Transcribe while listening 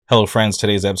Hello, friends.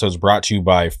 Today's episode is brought to you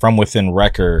by From Within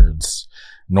Records,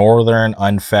 Northern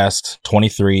Unfest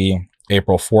 23,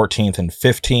 April 14th and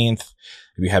 15th.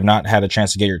 If you have not had a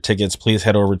chance to get your tickets, please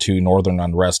head over to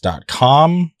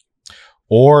northernunrest.com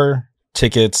or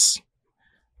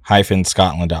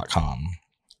tickets-scotland.com.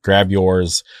 Grab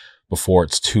yours before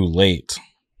it's too late.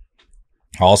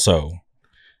 Also,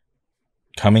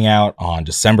 coming out on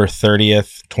December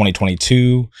 30th,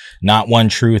 2022, Not One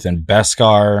Truth and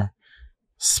Beskar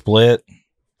split.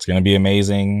 It's going to be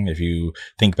amazing. If you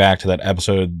think back to that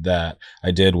episode that I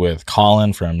did with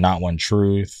Colin from Not One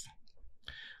Truth,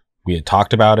 we had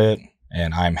talked about it,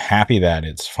 and I'm happy that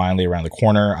it's finally around the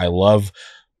corner. I love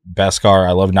Beskar.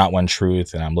 I love Not One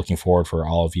Truth, and I'm looking forward for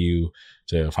all of you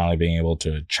to finally being able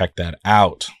to check that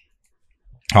out.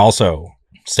 Also,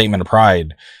 Statement of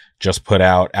Pride just put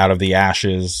Out of the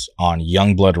Ashes on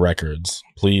Youngblood Records.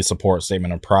 Please support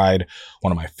Statement of Pride,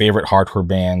 one of my favorite hardcore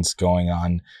bands going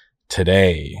on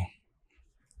today.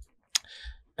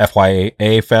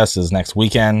 FYA Fest is next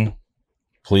weekend.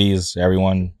 Please,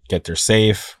 everyone, get there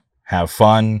safe, have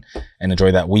fun, and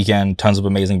enjoy that weekend. Tons of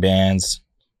amazing bands.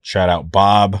 Shout out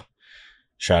Bob.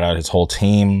 Shout out his whole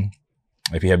team.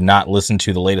 If you have not listened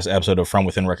to the latest episode of From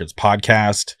Within Records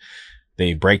podcast,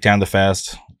 they break down the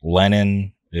fest.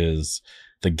 Lennon is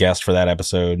the guest for that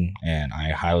episode, and I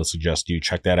highly suggest you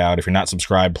check that out. If you're not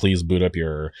subscribed, please boot up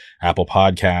your Apple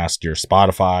Podcast, your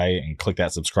Spotify, and click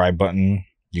that subscribe button.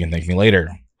 You can thank me later.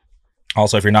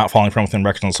 Also, if you're not following From Within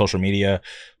Records on social media,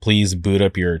 please boot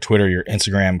up your Twitter, your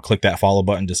Instagram, click that follow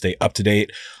button to stay up to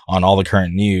date on all the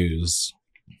current news.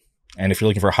 And if you're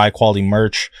looking for high quality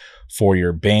merch for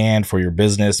your band, for your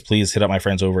business, please hit up my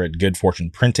friends over at Good Fortune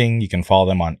Printing. You can follow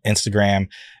them on Instagram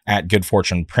at Good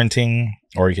Fortune Printing,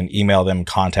 or you can email them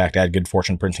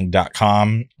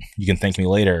contact@goodfortuneprinting.com. You can thank me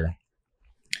later.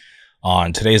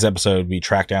 On today's episode, we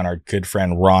track down our good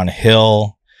friend Ron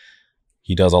Hill.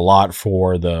 He does a lot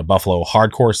for the Buffalo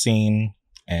hardcore scene,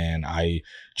 and I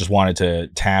just wanted to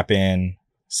tap in,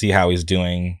 see how he's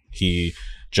doing. He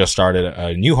just started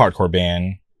a new hardcore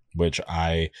band, which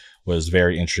I was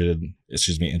very interested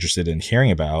in hearing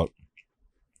about.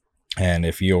 And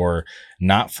if you're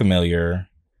not familiar,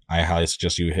 I highly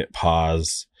suggest you hit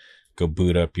pause, go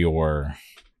boot up your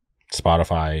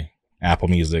Spotify, Apple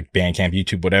Music, Bandcamp,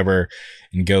 YouTube, whatever,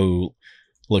 and go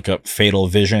look up Fatal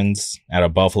Visions out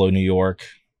of Buffalo, New York.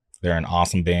 They're an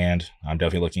awesome band. I'm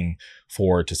definitely looking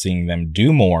forward to seeing them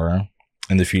do more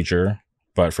in the future.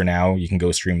 But for now, you can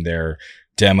go stream their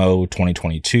demo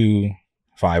 2022,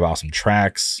 5 awesome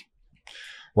tracks.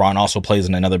 Ron also plays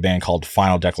in another band called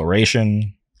Final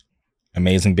Declaration.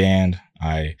 Amazing band.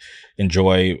 I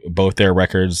enjoy both their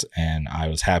records, and I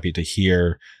was happy to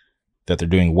hear that they're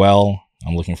doing well.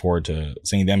 I'm looking forward to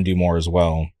seeing them do more as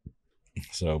well.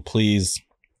 So please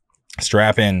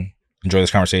strap in, enjoy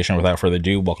this conversation. Without further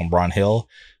ado, welcome Ron Hill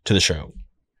to the show.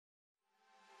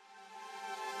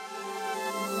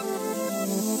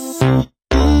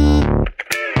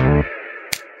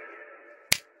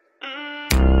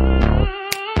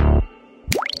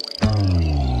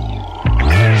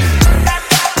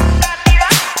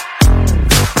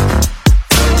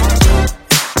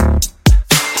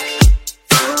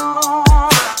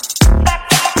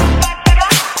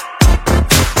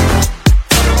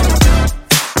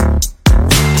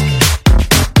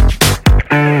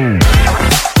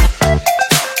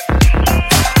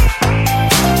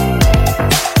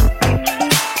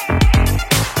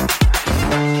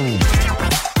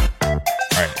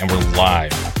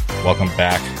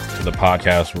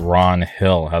 Podcast, Ron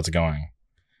Hill. How's it going?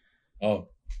 Oh,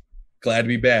 glad to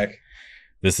be back.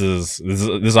 This is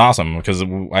awesome because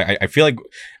I feel like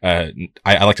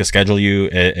I like to schedule you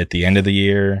at the end of the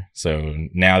year. So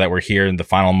now that we're here in the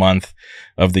final month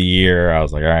of the year, I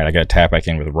was like, all right, I got to tap back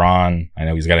in with Ron. I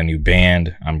know he's got a new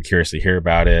band. I'm curious to hear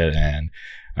about it, and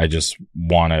I just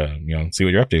want to see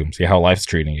what you're up to, see how life's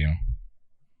treating you.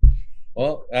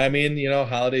 Well, I mean,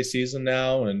 holiday season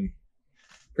now, and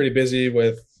pretty busy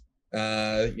with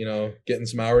getting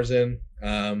some hours in.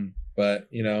 But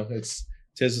tis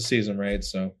the season, right?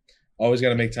 So always got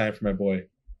to make time for my boy.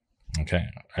 Okay.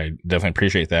 I definitely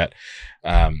appreciate that.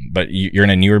 But you're in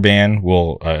a newer band.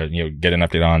 We'll, get an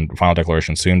update on Final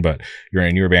Declaration soon, but you're in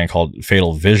a newer band called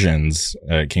Fatal Visions.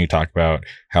 Can you talk about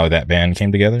how that band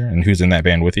came together and who's in that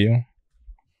band with you?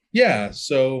 Yeah.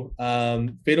 So,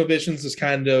 Fatal Visions is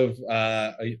kind of,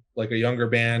 like a younger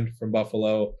band from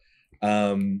Buffalo.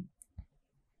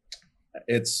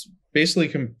 It's basically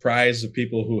comprised of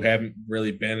people who haven't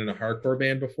really been in a hardcore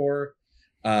band before.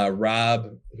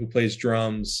 Rob, who plays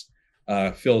drums,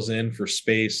 fills in for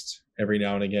Spaced every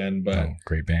now and again, but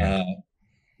great band.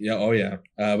 Yeah. Oh yeah.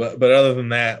 But other than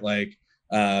that, like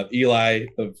Eli,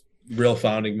 the real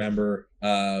founding member,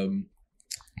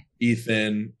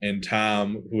 Ethan and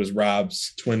Tom, who was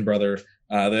Rob's twin brother.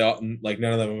 They all, like,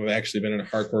 none of them have actually been in a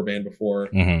hardcore band before,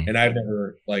 Mm-hmm. and I've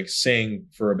never like sang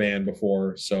for a band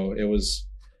before, so it was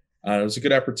a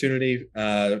good opportunity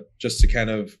just to kind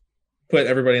of put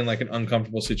everybody in like an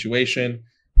uncomfortable situation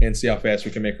and see how fast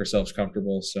we can make ourselves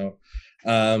comfortable. So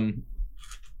um,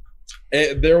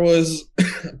 there was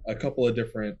a couple of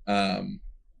different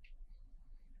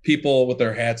people with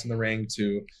their hats in the ring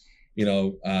to,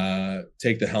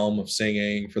 take the helm of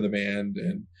singing for the band.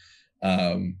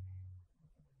 And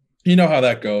you know how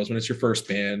that goes when it's your first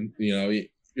band.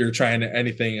 You're trying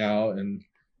anything out and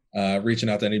reaching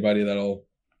out to anybody that'll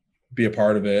be a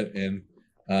part of it. And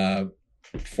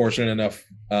fortunate enough,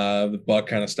 the buck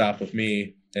kind of stopped with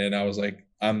me, and I was like,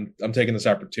 I'm taking this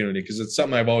opportunity because it's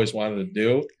something I've always wanted to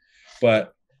do,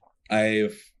 but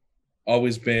I've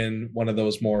always been one of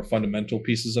those more fundamental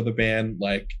pieces of the band,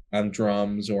 like on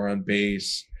drums or on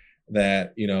bass,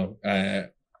 that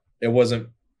it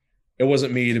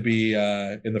wasn't me to be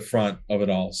in the front of it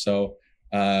all. So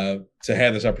to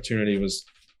have this opportunity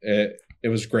it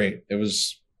was great. It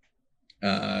was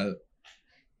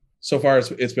so far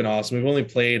it's been awesome. We've only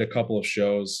played a couple of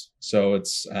shows, so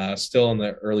it's still in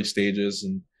the early stages,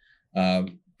 and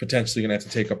potentially gonna have to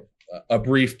take a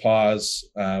brief pause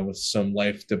with some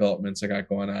life developments I got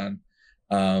going on.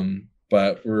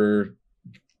 But we're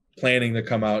planning to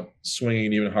come out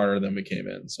swinging even harder than we came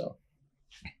in. So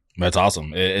That's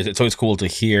awesome. It's always cool to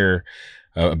hear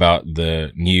about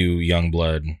the new young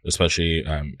blood, especially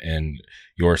in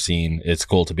your scene. It's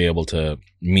cool to be able to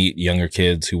meet younger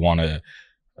kids who want to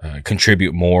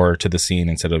contribute more to the scene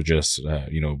instead of just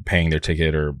paying their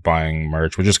ticket or buying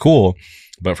merch, which is cool.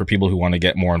 But for people who want to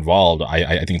get more involved,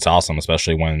 I think it's awesome,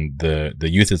 especially when the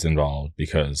youth is involved,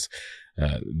 because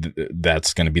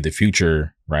that's going to be the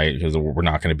future, right? Because we're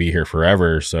not going to be here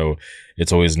forever. So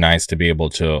it's always nice to be able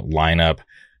to line up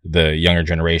the younger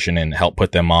generation and help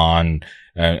put them on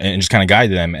and just kind of guide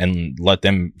them and let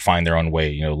them find their own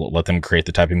way, let them create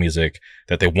the type of music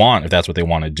that they want, if that's what they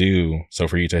want to do. So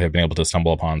for you to have been able to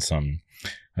stumble upon some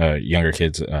younger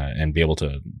kids and be able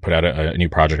to put out a new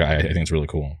project, I think it's really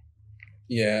cool.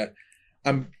 Yeah,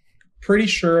 I'm pretty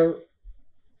sure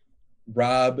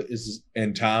Rob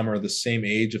and Tom are the same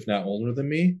age, if not older than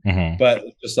me. Mm-hmm. But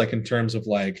just like in terms of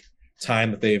like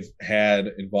time that they've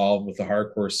had involved with the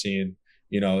hardcore scene,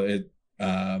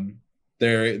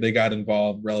 they got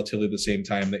involved relatively the same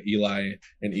time that Eli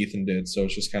and Ethan did. So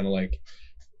it's just kind of like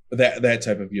that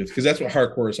type of youth, because that's what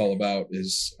hardcore is all about,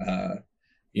 is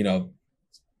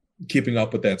keeping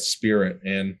up with that spirit.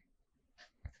 And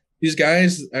these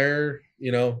guys are,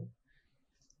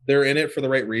 they're in it for the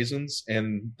right reasons,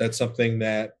 and that's something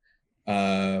that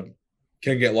can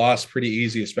get lost pretty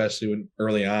easy, especially when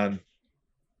early on.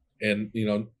 And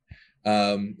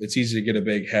it's easy to get a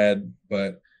big head,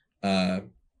 but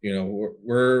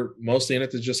we're mostly in it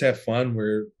to just have fun.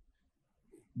 We're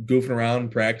goofing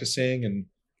around, practicing,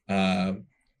 and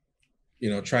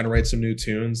trying to write some new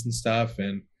tunes and stuff.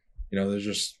 And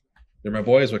they're my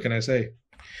boys. What can I say?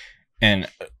 And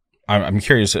I'm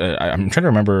curious. I'm trying to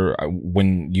remember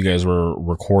when you guys were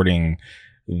recording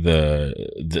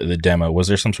the demo. Was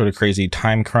there some sort of crazy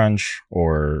time crunch,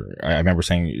 or I remember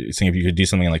seeing if you could do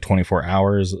something in like 24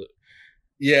 hours?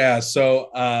 Yeah.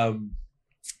 So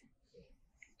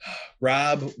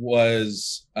Rob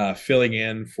was filling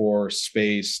in for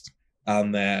Spaced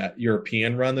on that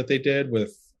European run that they did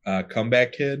with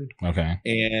Comeback Kid. Okay.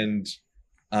 And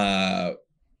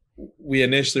we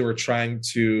initially were trying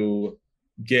to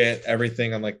get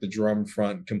everything on like the drum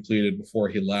front completed before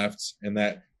he left, and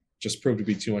that just proved to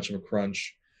be too much of a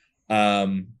crunch.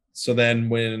 So then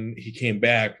when he came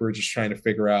back, we were just trying to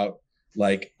figure out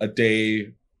like a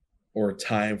day or a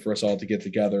time for us all to get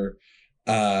together.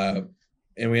 And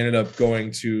we ended up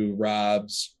going to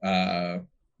Rob's,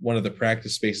 one of the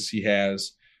practice spaces he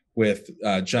has with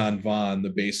John Vaughn, the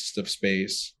bassist of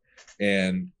Space.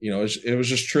 And, it was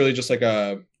just truly just like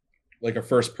a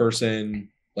first person,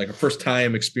 like a first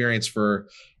time experience for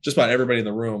just about everybody in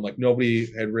the room. Like nobody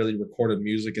had really recorded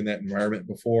music in that environment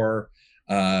before.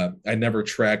 I never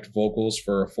tracked vocals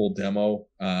for a full demo.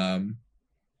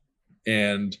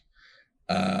 And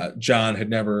John had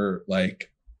never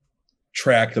like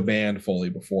tracked the band fully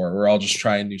before. We're all just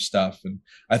trying new stuff. And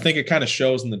I think it kind of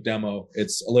shows in the demo.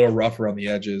 It's a little rough around the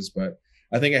edges, but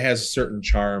I think it has a certain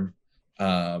charm.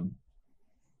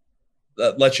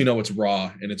 That lets you know it's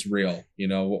raw and it's real.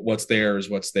 What's there is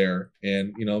what's there.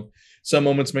 And, some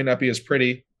moments may not be as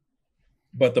pretty,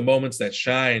 but the moments that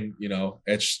shine,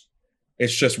 it's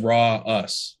it's just raw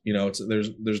us.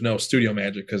 There's no studio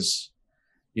magic because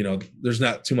there's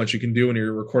not too much you can do when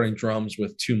you're recording drums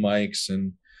with two mics,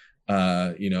 and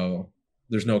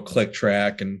there's no click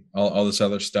track and all this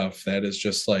other stuff that is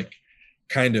just like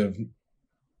kind of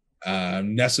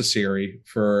necessary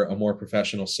for a more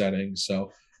professional setting.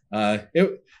 So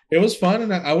it was fun,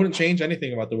 and I wouldn't change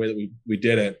anything about the way that we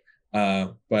did it.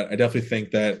 But I definitely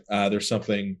think that there's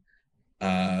something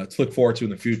to look forward to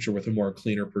in the future with a more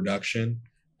cleaner production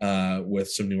with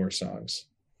some newer songs.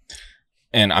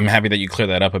 And I'm happy that you cleared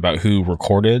that up about who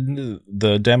recorded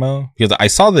the demo, because I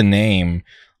saw the name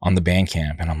on the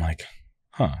Bandcamp and I'm like,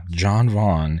 John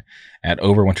Vaughn at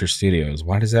Overwinter Studios.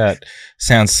 Why does that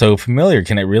sound so familiar?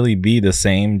 Can it really be the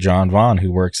same John Vaughn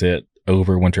who works at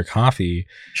Overwinter Coffee?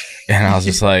 And I was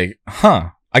just like,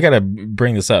 I got to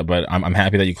bring this up, but I'm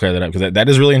happy that you cleared that up, because that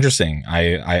is really interesting.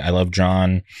 I love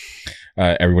John.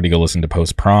 Everybody go listen to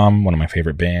Post Prom, one of my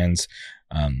favorite bands.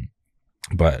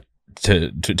 But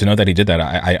to know that he did that,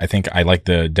 I think I like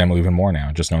the demo even more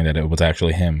now, just knowing that it was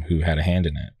actually him who had a hand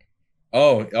in it.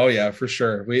 Oh yeah, for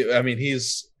sure.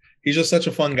 He's just such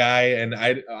a fun guy, and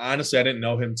I honestly didn't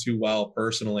know him too well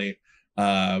personally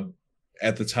at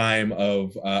the time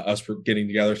of us getting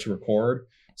together to record.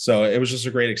 So it was just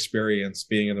a great experience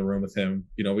being in the room with him.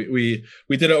 We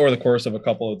did it over the course of a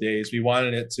couple of days. We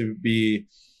wanted it to be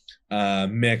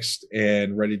mixed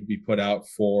and ready to be put out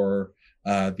for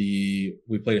we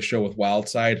played a show with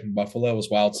Wildside in Buffalo. It was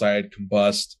Wildside,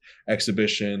 Combust,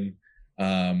 Exhibition,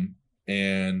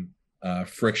 and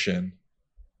Friction,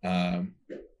 and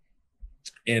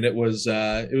it was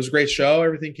a great show.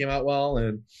 Everything came out well,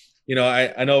 and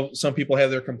I know some people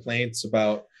have their complaints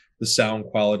about the sound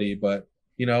quality, but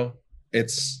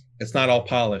it's not all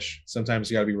polish. Sometimes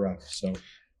you got to be rough. So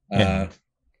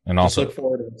and also look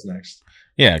forward to what's next.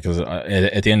 Yeah, because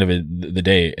at the end of the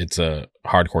day, it's a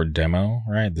hardcore demo,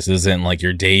 right? This isn't like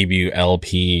your debut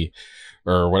LP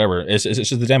or whatever. It's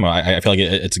just the demo. I feel like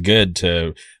it's good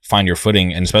to find your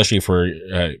footing, and especially for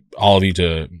all of you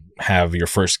to have your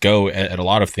first go at a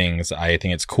lot of things. I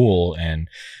think it's cool, and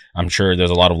I'm sure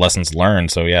there's a lot of lessons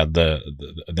learned. So yeah, the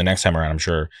next time around, I'm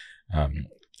sure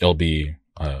it'll be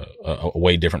a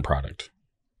way different product.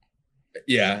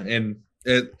 Yeah, and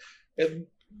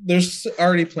there's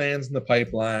already plans in the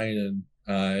pipeline,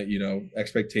 and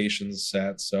expectations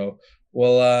set. So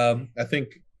I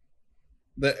think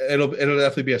that it'll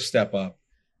definitely be a step up,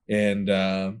 and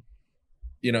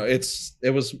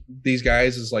it was these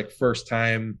guys' like first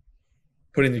time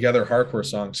putting together hardcore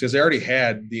songs, because they already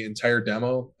had the entire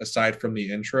demo aside from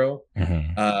the intro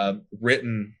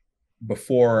written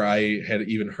before I had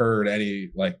even heard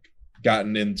any, like,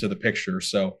 gotten into the picture.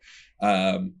 So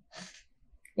I've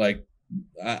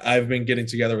been getting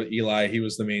together with Eli. He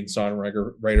was the main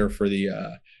songwriter for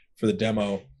the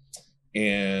demo,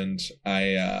 and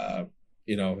I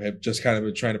have just kind of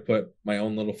been trying to put my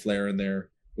own little flair in there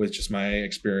with just my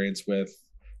experience with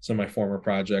some of my former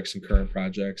projects and current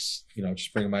projects.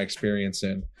 Just bringing my experience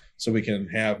in so we can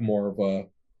have more of a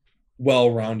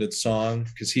well-rounded song,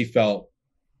 because he felt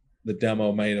the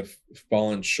demo might have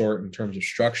fallen short in terms of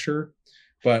structure,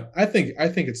 but I think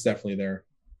it's definitely there.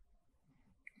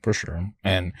 For sure.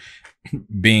 And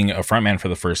being a frontman for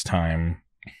the first time,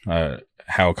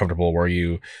 how comfortable were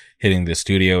you hitting the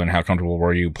studio, and how comfortable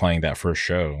were you playing that first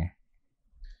show?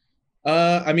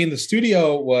 The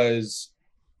studio was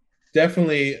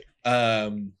definitely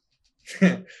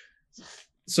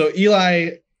so Eli,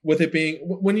 with it being,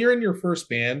 when you're in your first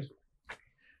band,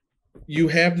 you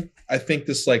have, I think,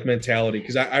 this like mentality,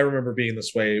 because I remember being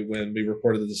this way when we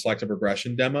recorded the Selective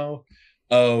Regression demo,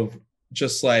 of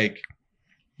just like,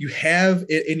 you have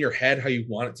it in your head how you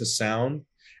want it to sound,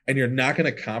 and you're not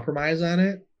going to compromise on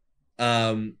it,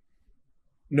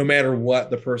 no matter what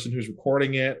the person who's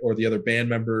recording it or the other band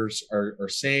members are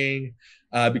saying,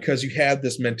 because you have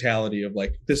this mentality of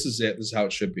like, this is it, this is how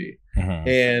it should be.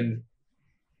 And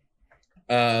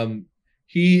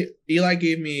Eli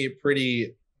gave me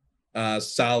pretty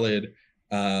solid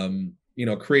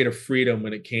creative freedom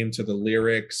when it came to the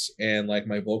lyrics and like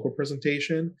my vocal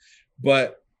presentation.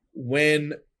 But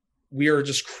when we are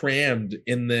just crammed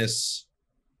in this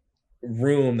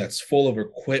room that's full of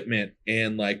equipment,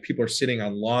 and like people are sitting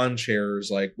on lawn chairs,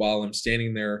 like while I'm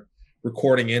standing there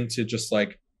recording into just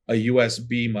like a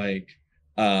USB mic,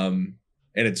 and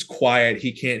it's quiet,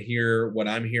 he can't hear what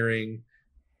I'm hearing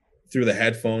through the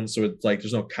headphones, so it's like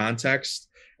there's no context,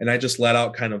 and I just let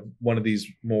out kind of one of these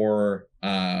more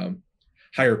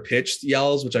higher pitched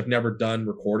yells, which I've never done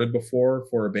recorded before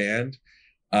for a band.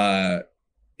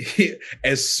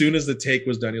 As soon as the take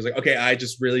was done, he was like, okay, I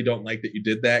just really don't like that you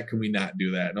did that. Can we not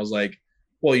do that? And I was like,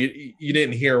 well, you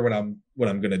didn't hear what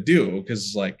I'm gonna do,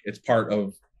 because like it's part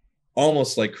of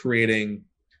almost like creating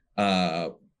uh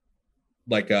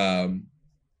like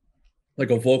like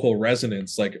a vocal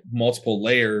resonance, like multiple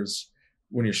layers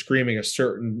when you're screaming a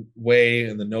certain way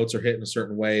and the notes are hitting a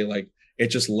certain way, like it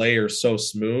just layers so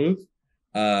smooth.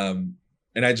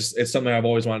 And it's something I've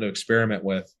always wanted to experiment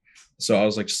with. So I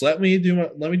was like, just let me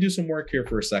do some work here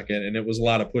for a second. And it was a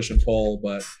lot of push and pull,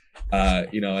 but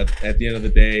at the end of the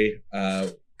day,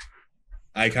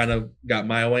 I kind of got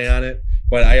my way on it.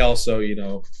 But I also,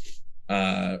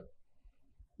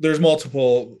 there's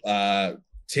multiple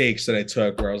takes that I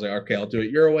took where I was like, okay, I'll do it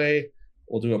your way,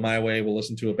 we'll do it my way, we'll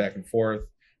listen to it back and forth,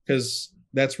 because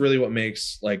that's really what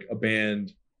makes like a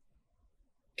band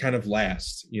kind of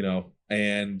last,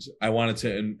 and I wanted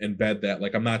to embed that,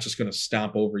 like I'm not just going to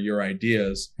stomp over your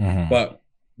ideas, but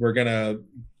we're going to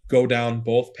go down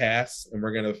both paths and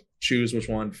we're going to choose which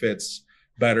one fits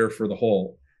better for the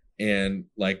whole. And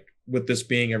like with this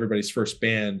being everybody's first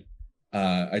band,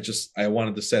 I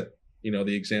wanted to set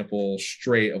the example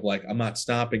straight of like, I'm not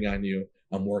stomping on you,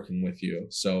 I'm working with you.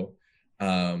 So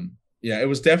it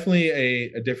was definitely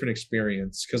a different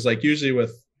experience, because like usually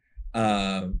with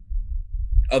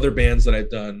other bands that I've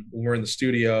done when we're in the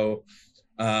studio,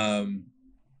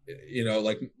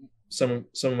 like some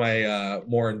of my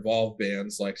more involved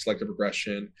bands like Selective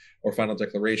Regression or Final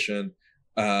Declaration,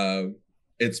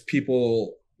 it's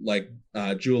people like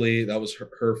Julie, that was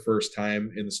her first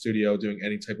time in the studio doing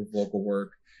any type of vocal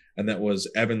work, and that was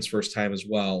Evan's first time as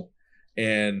well,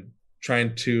 and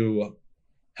trying to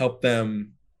help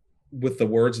them with the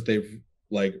words that they've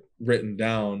like written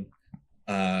down,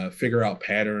 figure out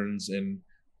patterns and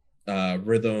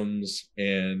rhythms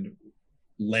and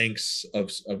lengths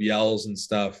of yells and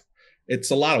stuff.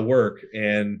 It's a lot of work,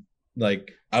 and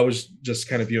like I was just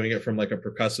kind of viewing it from like a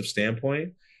percussive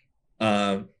standpoint,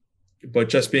 but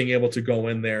just being able to go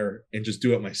in there and just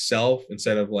do it myself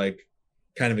instead of like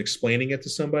kind of explaining it to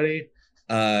somebody,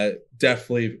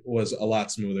 definitely was a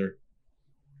lot smoother.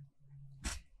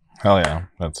 Hell yeah.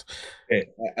 That's okay.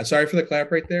 Sorry for the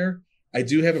clap right there. I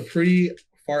do have a pretty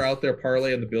far out there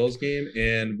parlay in the Bills game,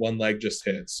 and one leg just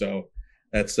hit. So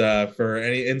that's for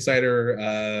any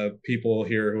insider people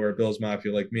here who are Bills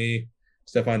Mafia like me.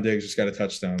 Stefon Diggs just got a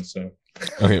touchdown. So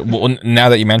okay. Well, now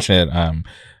that you mention it,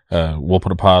 we'll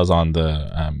put a pause on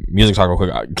the music talk real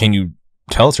quick. Can you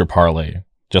tell us your parlay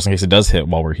just in case it does hit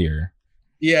while we're here?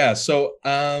 Yeah. So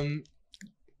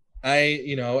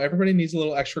everybody needs a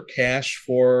little extra cash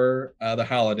for the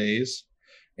holidays,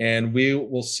 and we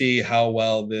will see how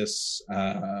well this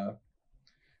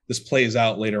plays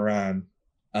out later on.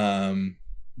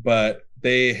 But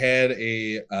they had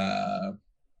a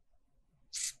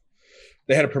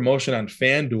promotion on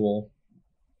FanDuel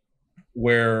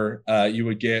where you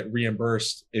would get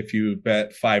reimbursed if you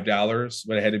bet $5,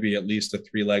 but it had to be at least a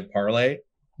 3-leg parlay.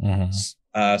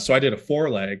 So I did a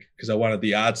 4-leg because I wanted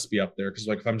the odds to be up there, because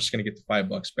like if I'm just going to get the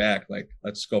 $5 back, like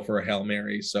let's go for a Hail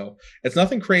Mary. So it's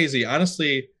nothing crazy,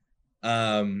 honestly.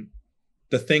 The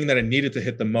thing that I needed to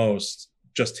hit the most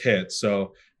just hit.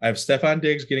 So I have Stefon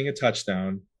Diggs getting a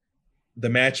touchdown, the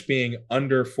match being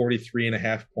under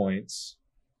 43.5 points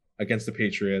against the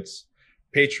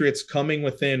Patriots coming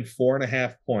within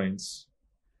 4.5 points,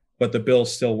 but the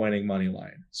Bills still winning money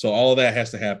line. So all of that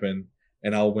has to happen,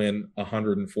 and I'll win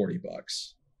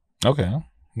 $140. Okay.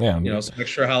 Yeah. Some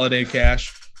extra holiday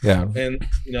cash. Yeah. And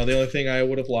the only thing I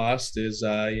would have lost is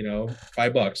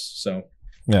 $5. So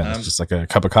yeah, it's just like a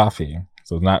cup of coffee.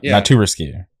 So not too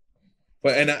risky.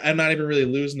 But and I'm not even really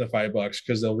losing the $5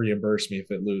 because they'll reimburse me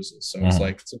if it loses. So it's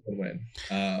like it's a win-win.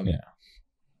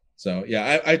 So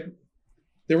I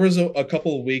there was a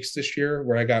couple of weeks this year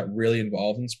where I got really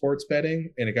involved in sports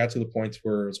betting, and it got to the point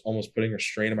where it's almost putting a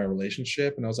strain on my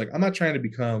relationship. And I was like, I'm not trying to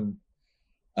become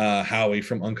Howie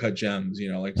from Uncut Gems,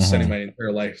 sending my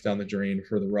entire life down the drain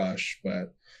for the rush.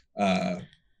 But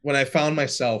when I found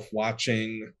myself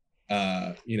watching,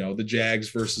 the Jags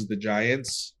versus the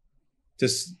Giants,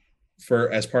 just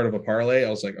as part of a parlay, I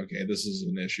was like, okay, this is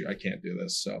an issue. I can't do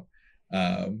this. So,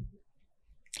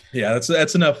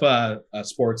 that's enough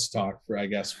sports talk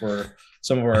for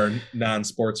some of our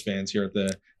non-sports fans here at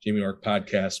the Jamie York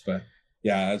podcast. But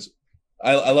yeah,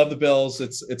 I love the Bills.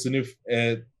 It's a new.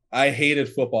 I hated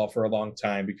football for a long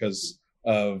time because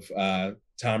of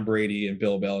Tom Brady and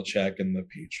Bill Belichick and the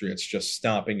Patriots just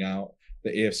stomping out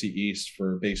the AFC East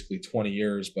for basically 20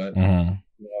 years. But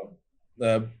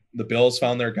the Bills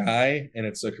found their guy, and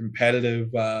it's a competitive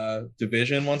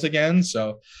division once again.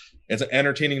 So it's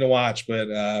entertaining to watch,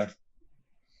 but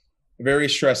very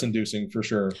stress inducing for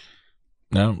sure.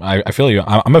 No, I feel you.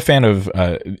 I'm a fan of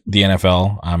the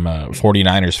NFL. I'm a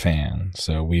 49ers fan.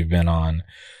 So we've been on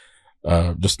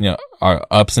just, our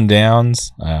ups and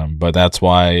downs. But that's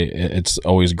why it's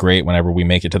always great whenever we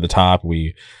make it to the top.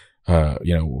 We've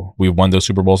won those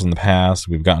Super Bowls in the past.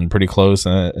 We've gotten pretty close,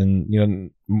 and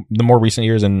the more recent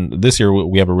years, and this year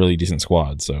we have a really decent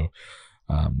squad. So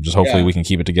just hopefully we can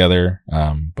keep it together.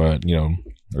 But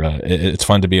it's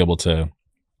fun to be able to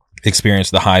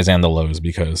experience the highs and the lows,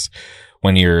 because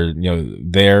when you're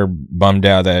there bummed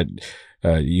out that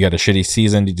you got a shitty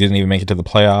season, you didn't even make it to the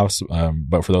playoffs,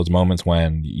 but for those moments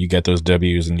when you get those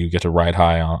W's and you get to ride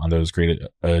high on those great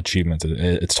achievements,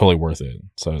 it's totally worth it.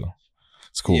 So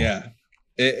it's cool. Yeah,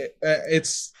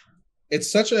 it's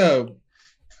such a,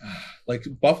 like,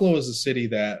 Buffalo is a city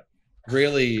that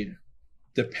really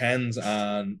depends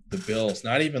on the Bills,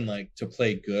 not even like to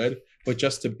play good, but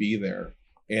just to be there.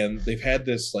 And they've had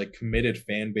this like committed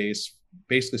fan base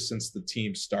basically since the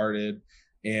team started.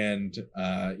 And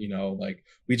like,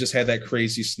 we just had that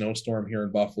crazy snowstorm here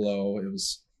in Buffalo. It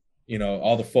was,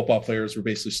 all the football players were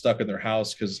basically stuck in their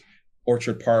house because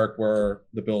Orchard Park, where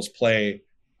the Bills play,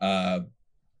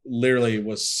 literally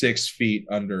was 6 feet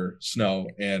under snow,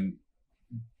 and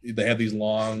they have these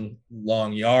long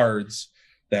yards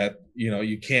that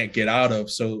you can't get out of.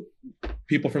 So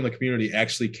people from the community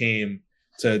actually came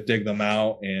to dig them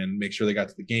out and make sure they got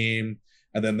to the game.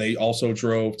 And then they also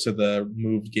drove to the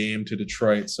moved game to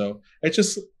Detroit. So it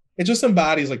just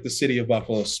embodies like the city of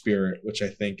Buffalo spirit, which I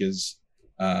think is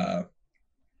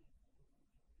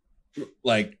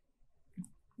like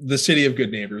the city of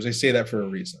good neighbors. I say that for a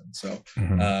reason. So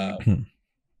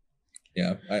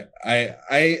yeah,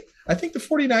 I think the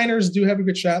 49ers do have a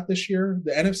good shot this year.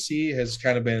 The NFC has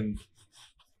kind of been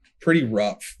pretty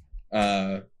rough,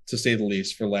 to say the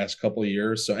least, for the last couple of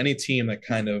years. So any team that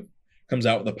kind of comes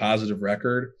out with a positive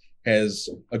record has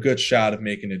a good shot of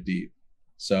making it deep.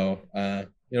 So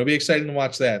it'll be exciting to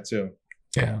watch that too.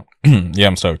 Yeah. Yeah,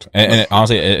 I'm stoked. And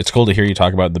honestly, it's cool to hear you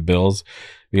talk about the Bills,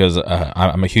 because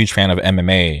I'm a huge fan of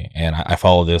MMA, and I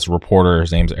follow this reporter.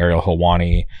 His name's Ariel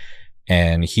Helwani,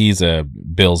 and he's a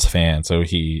Bills fan. So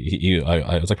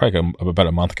I was like probably about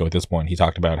a month ago at this point, he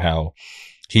talked about how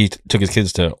he took his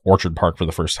kids to Orchard Park for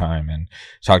the first time, and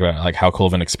talked about like how cool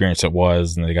of an experience it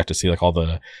was, and they got to see like all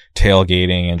the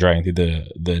tailgating and driving through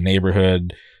the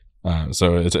neighborhood.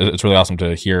 So it's really awesome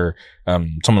to hear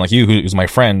someone like you, who's my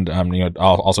friend,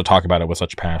 I'll also talk about it with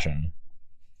such passion.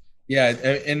 Yeah,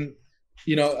 and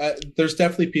there's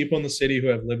definitely people in the city who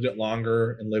have lived it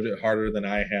longer and lived it harder than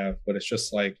I have, but it's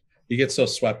just like you get so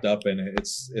swept up in it.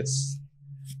 It's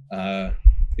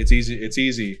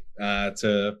easy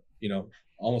to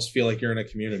almost feel like you're in a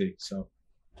community. So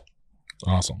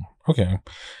awesome. Okay.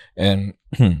 And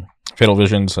Fatal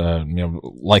Visions,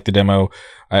 like the demo,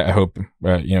 I hope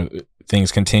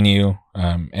things continue.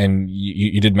 And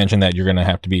you did mention that you're going to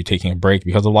have to be taking a break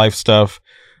because of life stuff.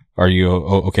 Are you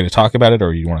okay to talk about it,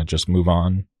 or you want to just move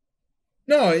on?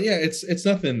 No, yeah, it's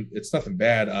nothing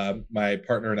bad. My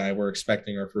partner and I were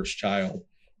expecting our first child.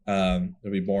 They'll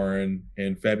be born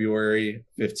in February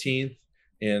 15th.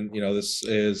 And, this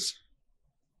is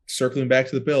circling back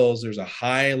to the Bills. There's a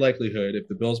high likelihood, if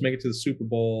the Bills make it to the Super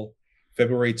Bowl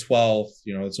February 12th,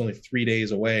 it's only 3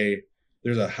 days away.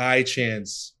 There's a high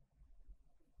chance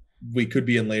we could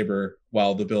be in labor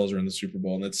while the Bills are in the Super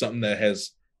Bowl. And it's something that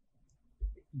has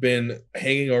been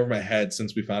hanging over my head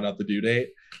since we found out the due date.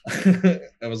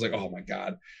 I was like, oh my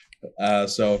God.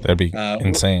 So that'd be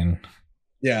insane.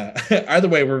 Yeah. Either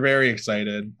way, we're very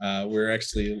excited. We're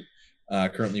actually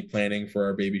currently planning for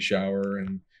our baby shower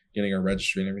and getting our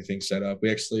registry and everything set up.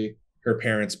 Her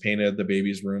parents painted the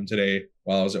baby's room today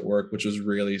while I was at work, which was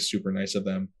really super nice of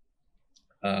them.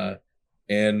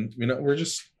 And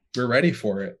we're ready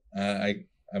for it.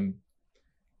 I'm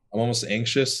almost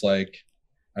anxious. Like,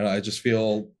 I just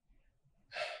feel,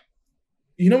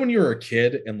 when you were a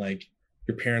kid and like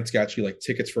your parents got you like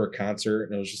tickets for a concert,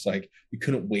 and it was just like you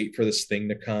couldn't wait for this thing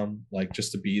to come, like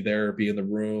just to be there, be in the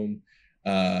room,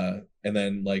 and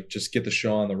then like just get the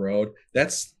show on the road.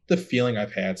 That's the feeling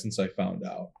I've had since I found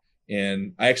out.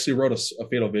 And I actually wrote a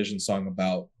Fatal Vision song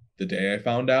about the day I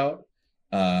found out.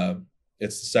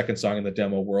 It's the second song in the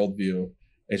demo, Worldview.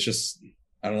 It's just,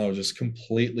 I don't know, just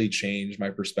completely changed my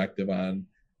perspective on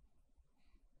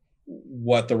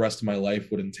what the rest of my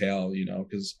life would entail,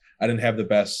 because I didn't have the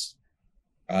best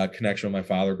connection with my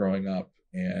father growing up.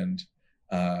 And,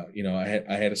 I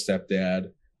had a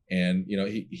stepdad, and,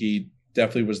 he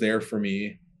definitely was there for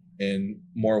me in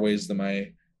more ways than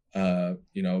my,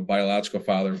 biological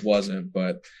father wasn't.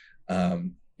 But,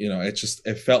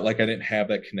 it felt like I didn't have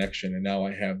that connection. And now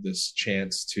I have this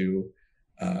chance to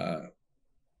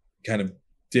kind of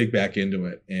dig back into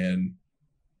it and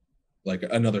like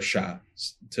another shot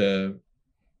to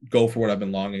go for what I've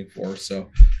been longing for. So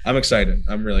I'm excited.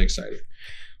 I'm really excited.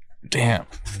 Damn,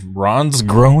 Ron's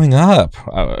growing up.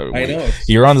 I know.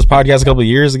 You were on this podcast a couple of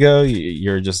years ago.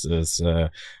 You're just this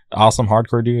awesome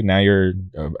hardcore dude. Now you're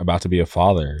about to be a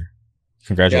father.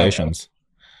 Congratulations.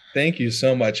 Yeah, thank you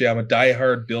so much. Yeah, I'm a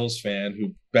diehard Bills fan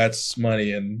who bets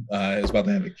money and is about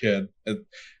to have a kid.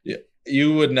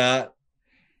 You would not,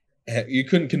 you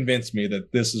couldn't convince me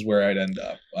that this is where I'd end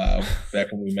up.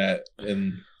 Back when we met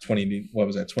in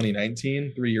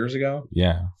 2019, 3 years ago.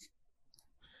 Yeah.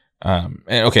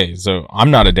 Okay, so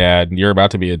I'm not a dad. You're about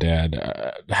to be a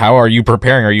dad. How are you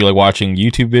preparing? Are you like watching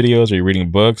YouTube videos? Are you reading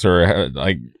books? Or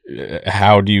like,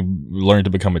 how do you learn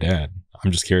to become a dad?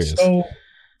 I'm just curious. So,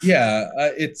 yeah,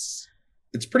 it's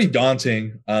pretty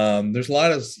daunting. There's a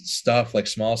lot of stuff, like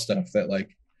small stuff that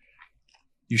like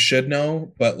you should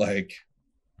know, but like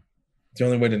the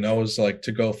only way to know is like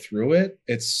to go through it.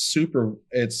 It's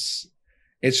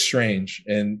strange,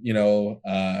 and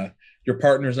your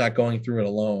partner's not going through it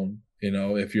alone,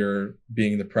 if you're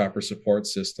being the proper support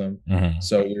system. Mm-hmm.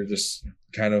 So you're just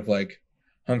kind of like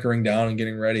hunkering down and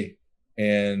getting ready.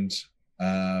 And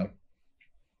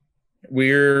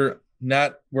we're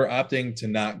opting to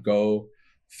not go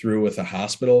through with a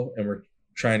hospital, and we're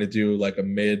trying to do like a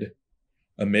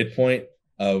midpoint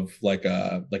of like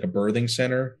a birthing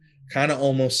center, kind of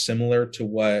almost similar to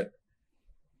what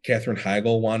Katherine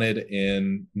Heigl wanted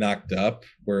in Knocked Up,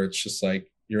 where it's just like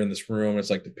you're in this room. It's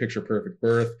like the picture perfect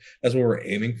birth. That's what we're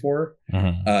aiming for.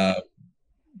 Mm-hmm.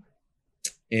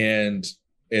 And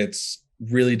it's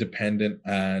really dependent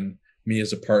on me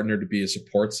as a partner to be a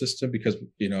support system, because,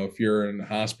 if you're in the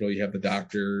hospital, you have the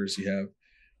doctors, you have,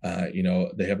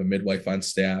 they have a midwife on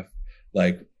staff.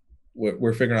 Like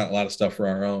we're figuring out a lot of stuff for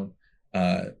our own.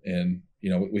 And,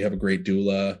 we have a great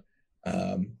doula.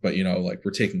 But like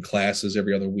we're taking classes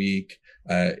every other week.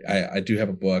 I do have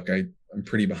a book. I'm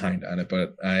pretty behind on it,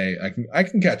 but I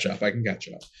can catch up.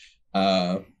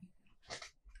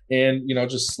 And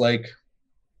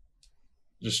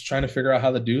just trying to figure out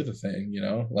how to do the thing,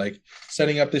 like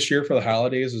setting up this year for the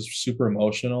holidays is super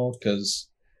emotional because,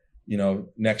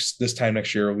 this time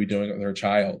next year we'll be doing it with our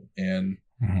child. And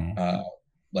Mm-hmm.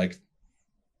 like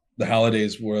the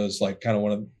holidays was like kind of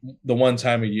one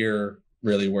time a year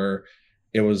really where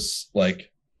it was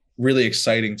like really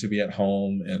exciting to be at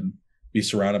home and be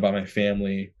surrounded by my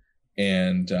family.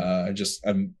 And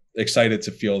I'm excited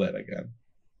to feel that again.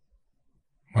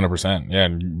 100%. Yeah.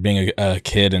 And being a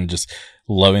kid and just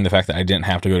loving the fact that I didn't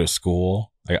have to go to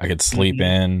school. I could sleep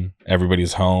in,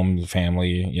 everybody's home, the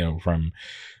family, from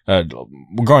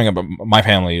growing up, my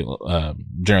family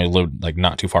generally lived like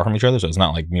not too far from each other. So it's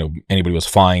not like, anybody was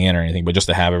flying in or anything, but just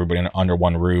to have everybody under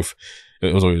one roof,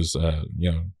 it was always,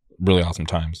 really awesome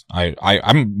times.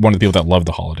 I'm one of the people that love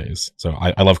the holidays. So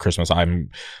I love Christmas. I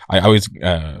always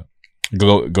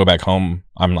go back home.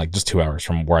 I'm like just 2 hours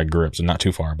from where I grew up, so not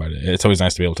too far, but it's always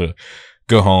nice to be able to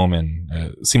go home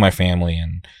and see my family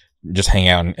and just hang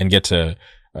out and get to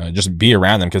just be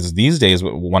around them. Because these days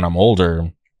when I'm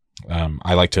older,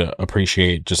 I like to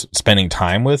appreciate just spending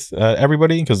time with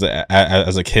everybody. Because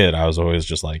as a kid, I was always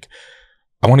just like,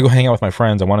 I want to go hang out with my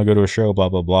friends. I want to go to a show, blah,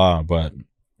 blah, blah. But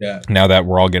yeah, now that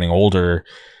we're all getting older,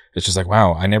 it's just like,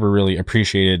 wow, I never really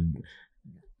appreciated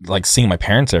like seeing my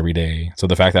parents every day. So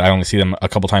the fact that I only see them a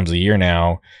couple times a year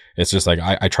now, it's just like,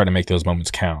 I try to make those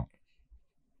moments count.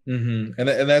 Mm-hmm.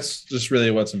 And that's just really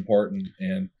what's important.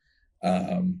 And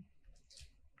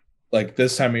like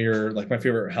this time of year, like my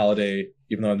favorite holiday,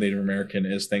 even though I'm Native American,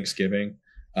 is Thanksgiving.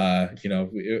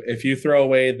 If you throw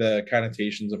away the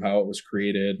connotations of how it was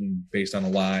created and based on a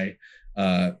lie,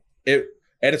 it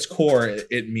at its core,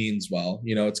 it means well.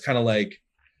 It's kind of like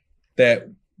that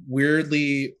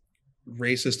weirdly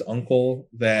racist uncle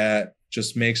that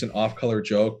just makes an off-color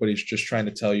joke, but he's just trying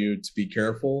to tell you to be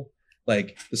careful.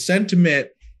 Like the sentiment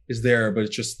is there, but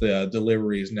it's just the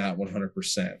delivery is not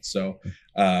 100%. So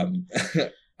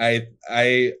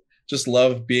I just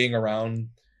love being around,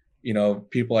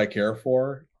 people I care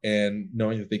for and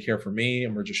knowing that they care for me,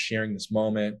 and we're just sharing this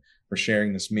moment, we're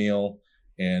sharing this meal,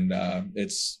 and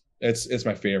it's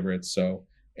my favorite. So,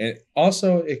 and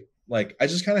also I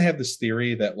just kind of have this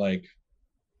theory that like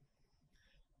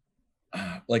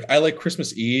I like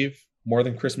Christmas Eve more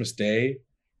than Christmas Day,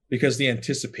 because the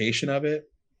anticipation of it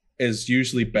is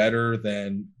usually better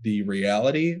than the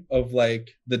reality of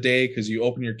like the day, because you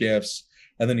open your gifts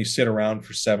and then you sit around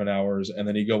for 7 hours and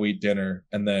then you go eat dinner,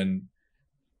 and then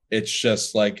it's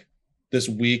just like this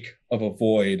week of a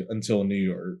void until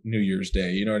New Year's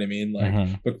Day. You know what I mean?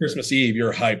 Like, but Christmas Eve,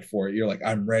 you're hyped for it. You're like,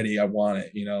 I'm ready. I want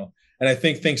it, you know? And I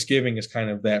think Thanksgiving is kind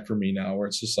of that for me now, where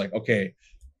it's just like, okay,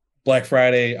 Black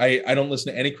Friday. I don't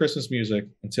listen to any Christmas music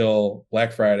until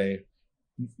Black Friday.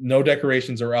 No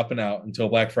decorations are up and out until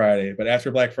Black Friday. But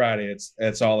after Black Friday,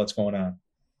 it's all that's going on.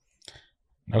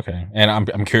 Okay. And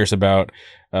I'm curious about,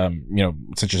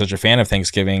 since you're such a fan of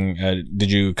Thanksgiving,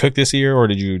 did you cook this year, or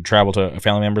did you travel to a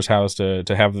family member's house to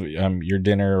have your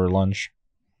dinner or lunch?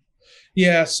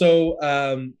 Yeah.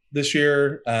 So this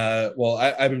year,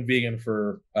 I've been vegan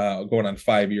for going on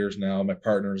 5 years now. My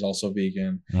partner is also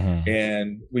vegan,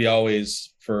 and we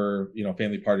always, for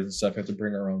family parties and stuff, have to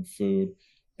bring our own food.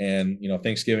 And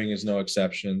Thanksgiving is no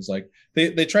exceptions. Like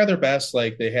they try their best.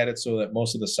 Like they had it so that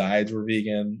most of the sides were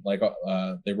vegan. Like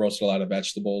they roasted a lot of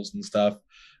vegetables and stuff.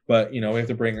 But we have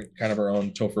to bring kind of our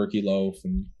own tofurkey loaf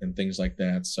and things like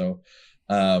that. So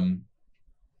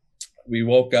we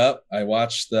woke up. I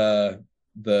watched the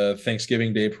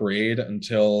Thanksgiving Day parade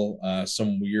until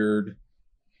some weird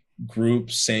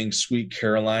group sang Sweet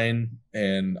Caroline,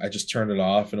 and I just turned it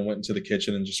off and went into the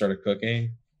kitchen and just started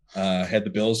cooking. Had the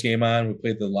Bills game on. We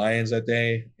played the Lions that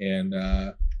day, and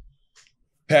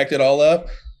packed it all up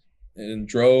and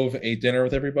drove, ate dinner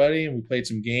with everybody, and we played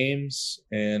some games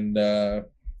and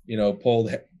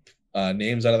pulled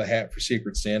names out of the hat for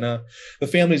Secret Santa. The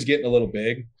family's getting a little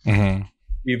big.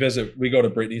 We go to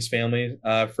Brittany's family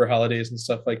for holidays and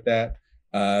stuff like that.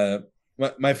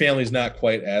 My family's not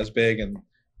quite as big, and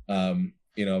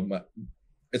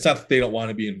it's not that they don't want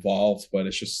to be involved, but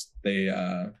it's just they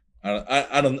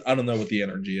I don't know what the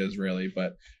energy is really,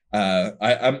 but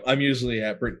I'm usually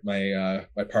at my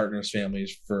partner's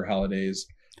families for holidays,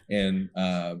 and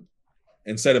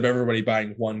instead of everybody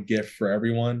buying one gift for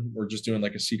everyone, we're just doing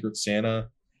like a Secret Santa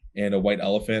and a white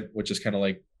elephant, which is kind of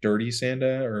like Dirty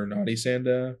Santa or Naughty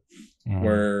Santa,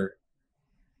 where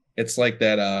it's like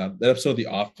that episode of The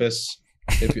Office.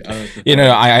 I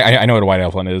know what a white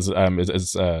elephant is.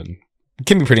 It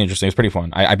can be pretty interesting. It's pretty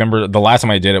fun. I remember the last time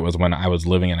I did it was when I was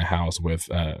living in a house with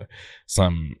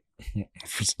some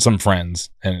friends,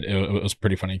 and it was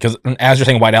pretty funny because as you're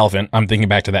saying white elephant, I'm thinking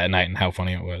back to that night and how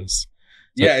funny it was.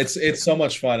 So, yeah, it's so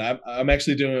much fun. I'm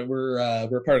actually doing.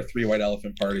 We're part of 3 white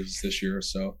elephant parties this year,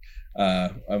 so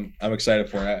I'm excited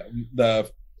for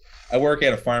it. I work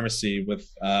at a pharmacy with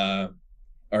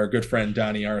our good friend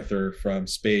Donnie Arthur from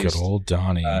Space. Good old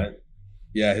Donnie.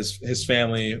 Yeah, his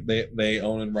family, they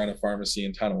own and run a pharmacy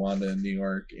in Tonawanda in New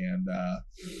York, and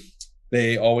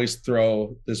they always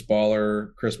throw this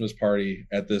baller Christmas party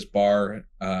at this bar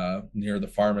near the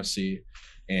pharmacy,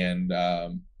 and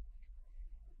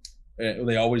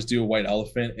they always do a white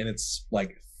elephant, and it's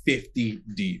like 50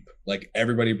 deep. Like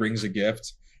everybody brings a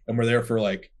gift, and we're there for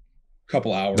like a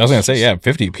couple hours. I was gonna say,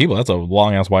 50 people. That's a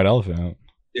long ass white elephant.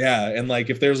 Yeah, and like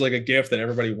if there's like a gift that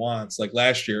everybody wants, like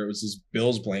last year it was this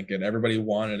Bills blanket. Everybody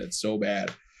wanted it so bad.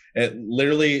 It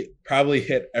literally probably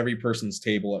hit every person's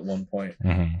table at one point.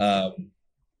 Yeah,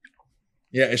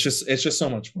 it's just so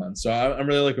much fun. So I'm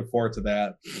really looking forward to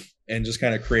that, and just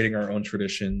kind of creating our own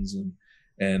traditions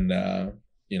and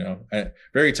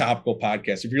very topical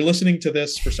podcast. If you're listening to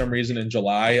this for some reason in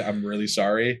July, I'm really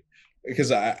sorry,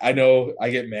 because I know I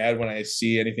get mad when I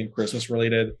see anything Christmas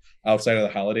related outside of the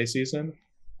holiday season.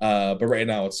 But right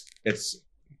now it's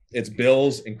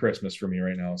Bills and Christmas for me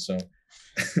right now. So,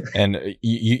 and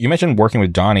you mentioned working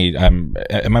with Donnie. Am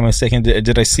I mistaken?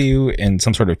 Did I see you in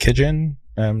some sort of kitchen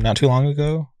not too long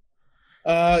ago?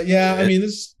 Yeah. I mean,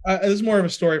 this is more of a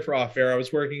story for off air. I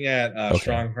was working at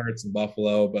Strong Hearts in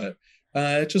Buffalo, but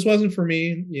it just wasn't for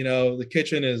me. The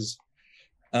kitchen is.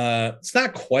 It's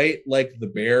not quite like The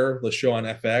Bear, the show on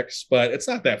FX, but it's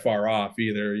not that far off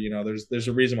either. There's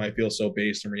a reason why I feel so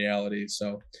based in reality.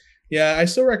 So yeah, I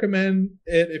still recommend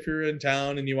it if you're in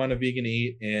town and you want a vegan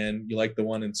eat and you like the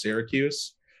one in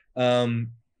Syracuse. But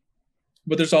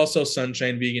there's also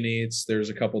Sunshine Vegan Eats. There's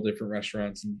a couple different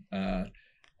restaurants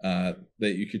that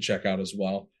you could check out as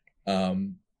well.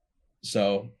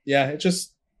 So yeah,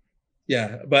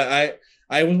 but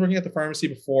I was working at the pharmacy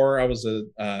before. I was a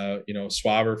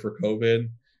swabber for COVID,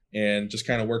 and just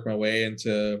kind of worked my way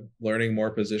into learning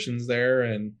more positions there,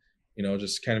 and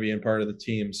just kind of being part of the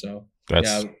team. So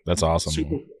that's awesome.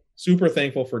 Super, super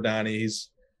thankful for Donnie. He's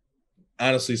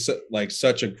honestly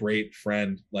such a great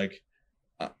friend,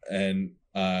 and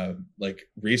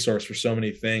resource for so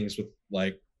many things, with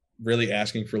really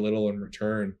asking for little in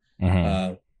return.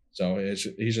 So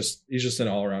he's just an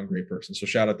all around great person. So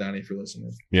shout out Donnie for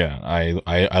listening. Yeah,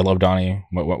 I love Donnie.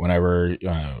 Whenever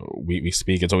we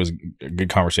speak, it's always a good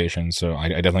conversation. So I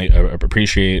definitely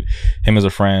appreciate him as a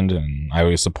friend, and I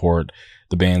always support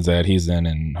the bands that he's in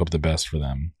and hope the best for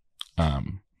them.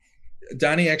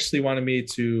 Donnie actually wanted me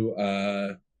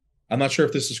to, I'm not sure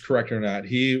if this is correct or not.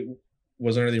 He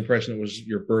was under the impression it was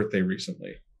your birthday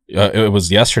recently. It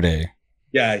was yesterday.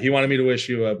 Yeah, he wanted me to wish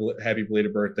you a happy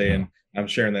belated birthday, and I'm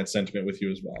sharing that sentiment with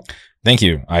you as well. Thank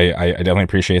you. I definitely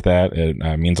appreciate that. It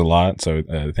means a lot. So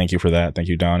thank you for that. Thank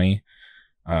you, Donnie.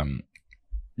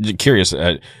 Curious,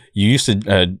 you used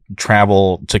to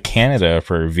travel to Canada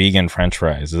for vegan French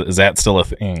fries. Is that still a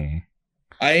thing?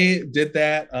 I did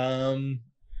that.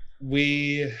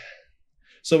 When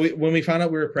we found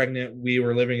out we were pregnant, we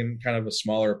were living in kind of a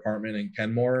smaller apartment in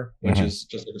Kenmore, which is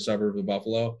just like a suburb of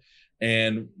Buffalo,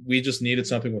 and we just needed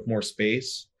something with more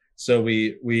space. So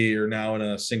we are now in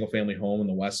a single family home in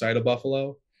the west side of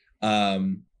Buffalo,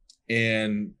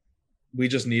 and we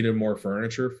just needed more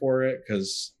furniture for it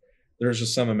because there's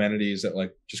just some amenities that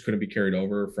like just couldn't be carried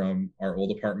over from our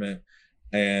old apartment,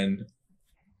 and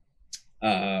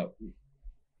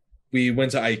we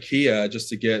went to IKEA just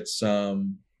to get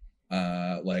some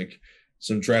like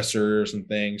some dressers and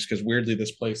things because weirdly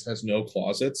this place has no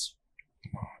closets.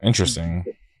 Interesting.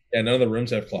 Yeah, none of the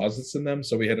rooms have closets in them,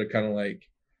 so we had to kind of like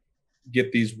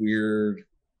get these weird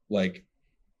like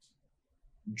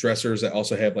dressers that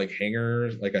also have like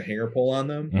hangers, like a hanger pull on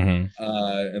them.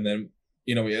 And then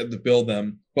we had to build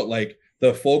them, but like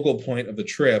the focal point of the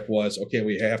trip was, okay,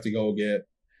 we have to go get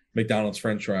McDonald's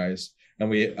French fries, and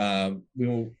we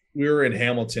were in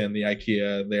Hamilton, the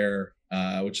IKEA there,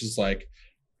 which is like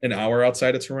an hour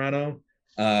outside of Toronto,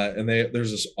 and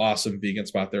there's this awesome vegan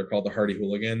spot there called the Hardy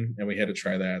Hooligan, and we had to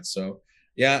try that. So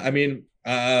yeah, I mean,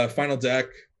 Final Deck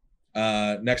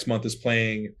next month is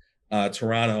playing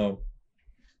Toronto,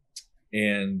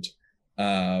 and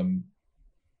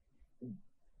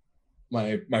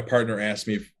my partner asked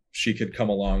me if she could come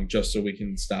along just so we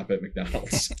can stop at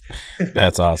McDonald's.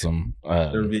 That's awesome.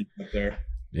 They're vegan up there.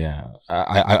 Yeah,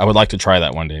 I would like to try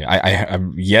that one day.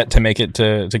 I'm yet to make it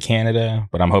to Canada,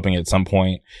 but I'm hoping at some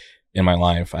point in my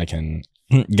life I can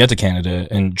get to Canada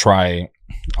and try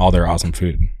all their awesome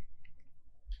food.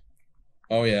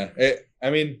 Oh yeah,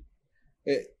 being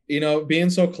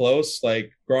so close,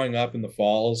 like growing up in the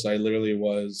Falls, I literally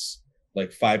was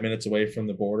like 5 minutes away from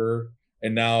the border,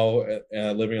 and now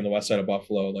living on the west side of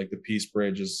Buffalo, like the Peace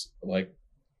Bridge is like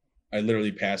I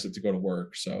literally pass it to go to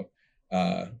work. So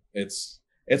it's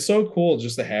so cool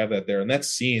just to have that there, and that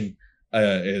scene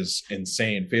is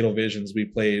insane. Fatal Visions, we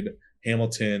played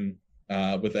Hamilton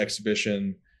with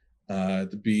Exhibition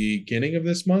at the beginning of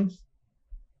this month.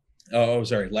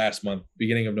 Last month,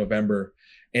 beginning of November,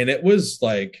 and it was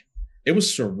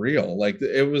surreal. Like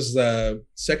it was the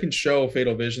second show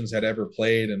Fatal Visions had ever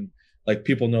played, and like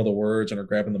people know the words and are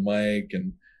grabbing the mic,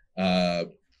 and there's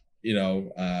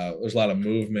a lot of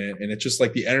movement, and it's just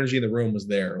like the energy in the room was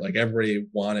there. Like everybody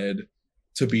wanted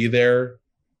to be there,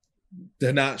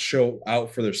 to not show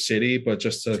out for their city, but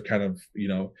just to kind of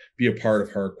be a part of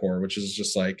hardcore, which is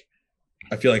just like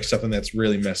I feel like something that's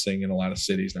really missing in a lot of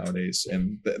cities nowadays,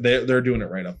 and they're doing it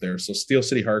right up there. So Steel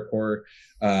City Hardcore,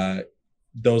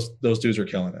 those dudes are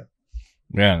killing it.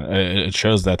 Yeah, it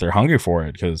shows that they're hungry for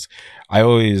it, because I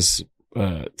always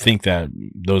think that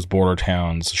those border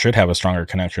towns should have a stronger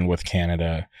connection with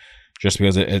Canada, just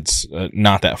because it's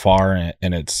not that far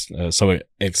and it's so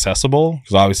accessible.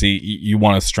 Because obviously you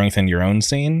want to strengthen your own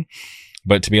scene,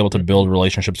 but to be able to build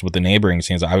relationships with the neighboring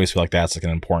scenes, I always feel like that's like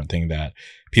an important thing that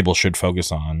people should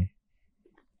focus on.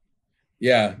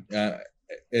 Yeah,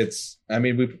 we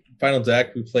Final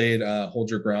Deck, we played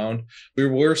Hold Your Ground. We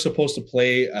were supposed to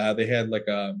play, they had like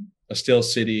a Steel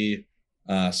City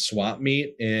swap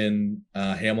meet in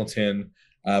Hamilton,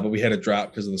 but we had to drop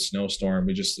because of the snowstorm.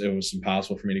 It was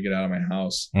impossible for me to get out of my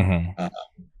house.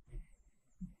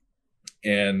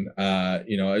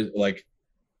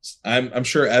 I'm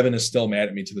sure Evan is still mad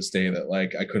at me to this day that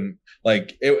like I couldn't,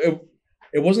 like it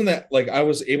wasn't that like I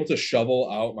was able to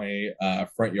shovel out my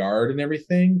front yard and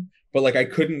everything, but like I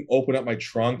couldn't open up my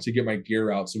trunk to get my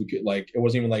gear out, so we could, like, it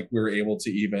wasn't even like we were able to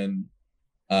even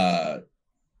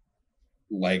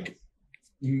like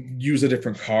use a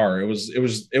different car. It was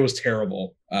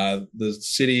terrible. The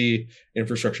city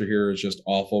infrastructure here is just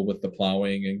awful with the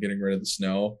plowing and getting rid of the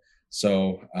snow.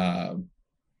 So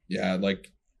yeah,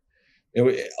 like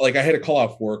I had to call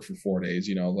off work for 4 days,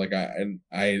 like I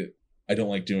don't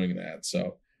like doing that.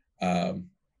 So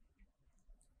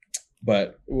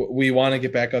but we want to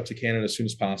get back up to Canada as soon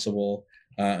as possible.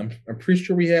 I'm pretty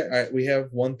sure we have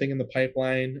one thing in the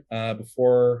pipeline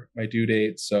before my due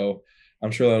date, so I'm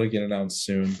sure that'll get announced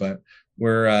soon. But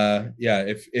we're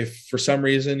if for some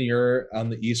reason you're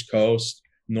on the East Coast,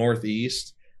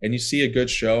 Northeast, and you see a good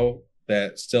show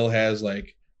that still has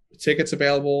like tickets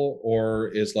available, or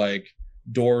is like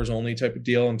doors only type of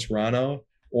deal in Toronto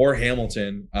or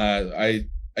Hamilton, I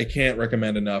can't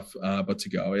recommend enough but to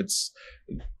go. It's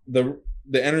the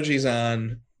energy's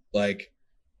on. Like,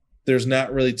 there's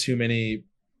not really too many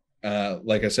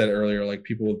like I said earlier, like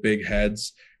people with big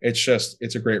heads.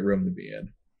 It's a great room to be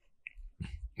in.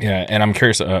 Yeah, and I'm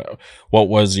curious, what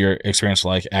was your experience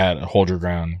like at Hold Your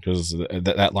Ground? Because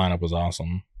that lineup was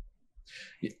awesome.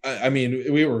 I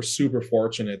mean, we were super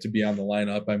fortunate to be on the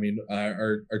lineup. I mean,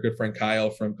 our good friend Kyle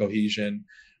from Cohesion,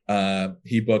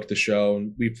 he booked the show,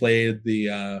 and we played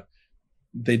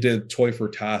they did Toy for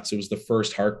Tots. It was the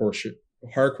first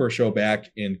hardcore show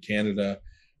back in Canada.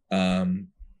 And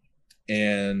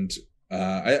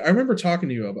I remember talking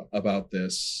to you about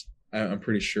this. I'm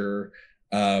pretty sure,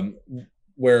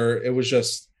 where it was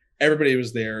just everybody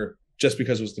was there just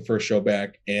because it was the first show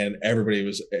back, and everybody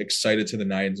was excited to the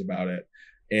nines about it.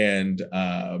 And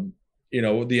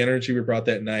the energy we brought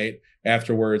that night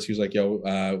afterwards, he was like,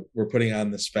 "Yo, we're putting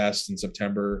on this fest in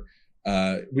September."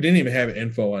 We didn't even have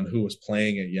info on who was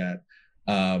playing it yet,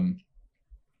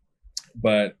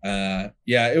 but yeah,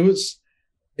 it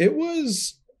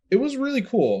was really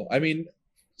cool. I mean,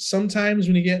 sometimes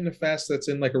when you get in a fest that's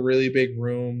in like a really big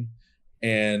room,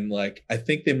 and like I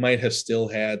think they might have still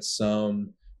had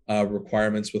some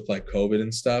requirements with like COVID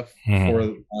and stuff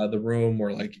for the room,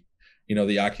 where like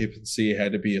the occupancy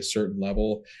had to be a certain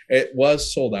level. It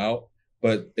was sold out,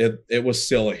 but it was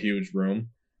still a huge room.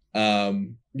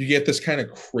 You get this kind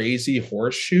of crazy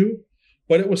horseshoe,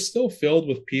 but it was still filled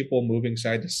with people moving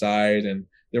side to side, and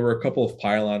there were a couple of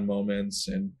pylon moments,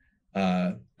 and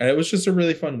it was just a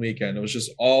really fun weekend. It was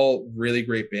just all really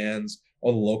great bands.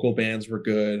 All the local bands were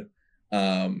good.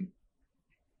 And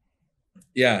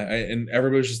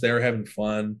everybody was just there having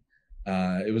fun.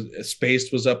 It was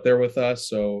Spaced was up there with us,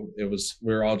 so we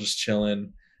were all just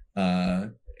chilling,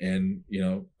 and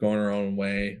going our own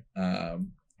way.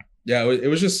 It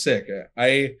was just sick.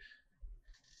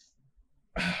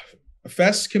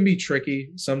 Fests can be tricky.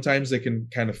 Sometimes they can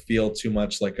kind of feel too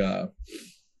much like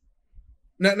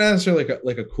not necessarily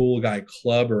like a cool guy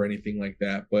club or anything like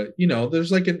that, but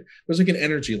there's like an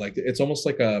energy, like it's almost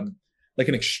like an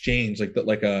exchange, like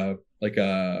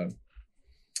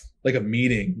a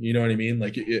meeting, you know what I mean?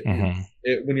 Like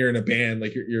when you're in a band,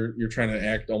 like you're trying to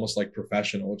act almost like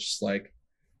professional, which is like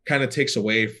kind of takes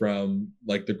away from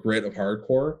like the grit of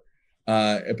hardcore.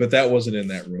 But that wasn't in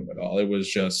that room at all. It was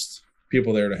just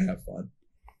people there to have fun.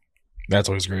 That's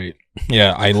always great.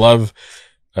 Yeah, I love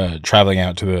traveling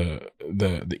out to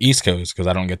the East Coast, because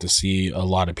I don't get to see a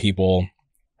lot of people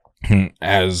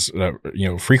as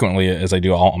frequently as I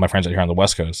do all my friends out here on the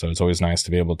West Coast. So it's always nice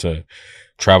to be able to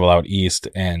travel out east,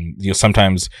 and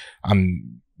sometimes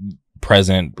I'm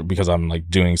present because I'm like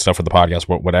doing stuff for the podcast,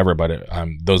 whatever, but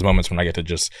those moments when I get to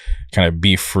just kind of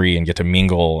be free and get to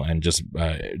mingle and just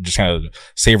kind of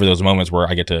savor those moments where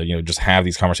I get to just have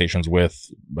these conversations with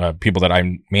people that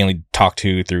I mainly talk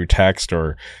to through text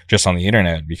or just on the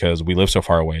internet, because we live so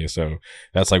far away. So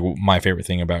that's like my favorite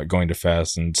thing about going to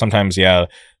fest. And sometimes the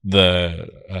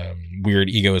weird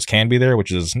egos can be there,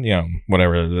 which is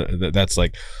whatever, that's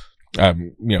like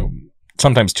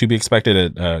sometimes to be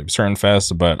expected at certain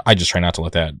fests, but I just try not to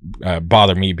let that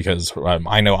bother me, because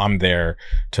I know I'm there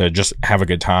to just have a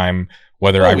good time.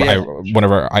 Whether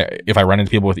if I run into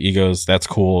people with egos, that's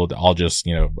cool. I'll just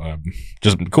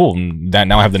just cool. And that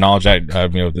now I have the knowledge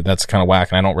that that's kind of whack,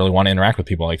 and I don't really want to interact with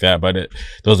people like that. But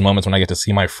those moments when I get to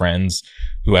see my friends,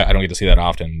 who I don't get to see that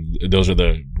often, those are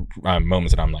the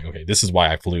moments that I'm like, okay, this is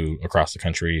why I flew across the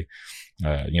country.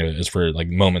 Is for like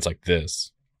moments like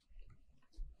this.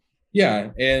 Yeah,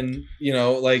 and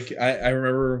like I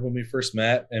remember when we first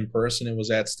met in person, it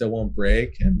was at Still Won't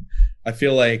Break, and I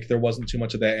feel like there wasn't too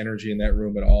much of that energy in that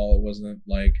room at all. It wasn't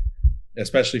like,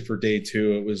 especially for day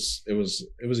two, it was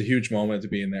a huge moment to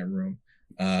be in that room.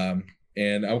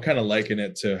 And I would kind of liken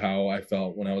it to how I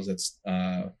felt when I was at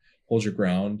Hold Your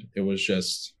Ground. It was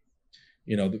just,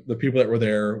 the people that were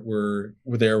there were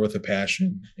there with a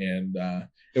passion, and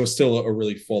it was still a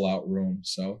really full out room.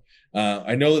 So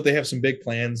I know that they have some big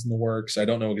plans in the works. I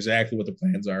don't know exactly what the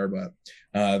plans are, but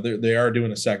they are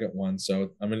doing a second one.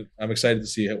 So I'm excited to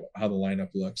see how the lineup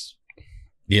looks.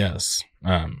 Yes.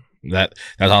 That's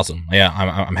awesome. Yeah.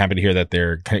 I'm happy to hear that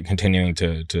they're continuing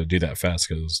to do that fest,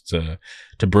 because to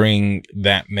bring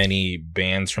that many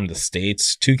bands from the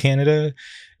States to Canada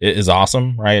is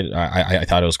awesome. Right. I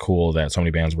thought it was cool that so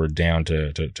many bands were down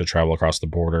to travel across the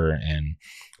border and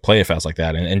play a fest like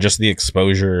that. And just the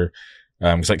exposure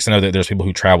Because I know that there's people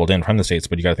who traveled in from the States,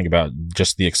 but you got to think about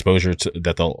just the exposure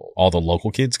that all the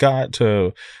local kids got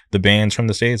to the bands from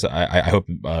the States. I hope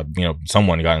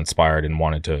someone got inspired and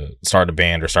wanted to start a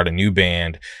band or start a new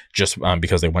band just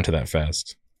because they went to that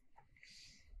fest.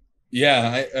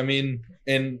 Yeah, I mean,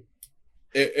 and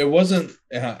it wasn't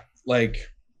like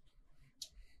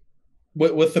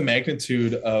with the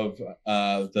magnitude of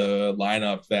the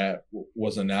lineup that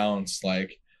was announced,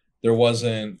 like there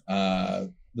wasn't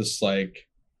this like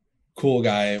cool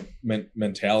guy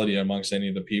mentality amongst any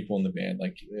of the people in the band,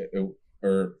 like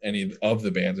or any of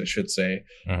the bands, I should say.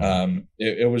 Mm-hmm.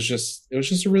 It was just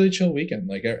a really chill weekend.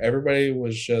 Like everybody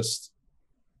was just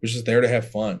there to have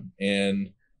fun,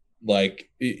 and like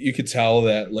you could tell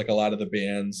that like a lot of the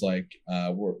bands like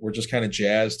were just kind of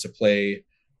jazzed to play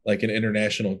like an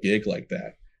international gig like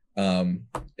that,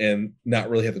 and not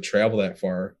really have to travel that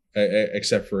far,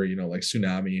 except for like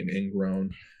Tsunami and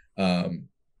Ingrown.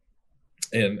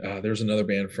 And there's another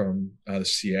band from the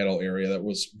Seattle area that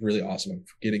was really awesome. I'm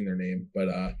forgetting their name, but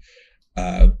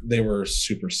they were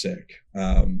super sick.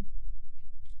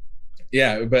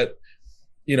 Yeah, but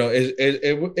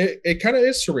it kind of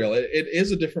is surreal. It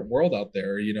is a different world out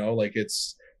there. Like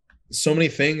it's so many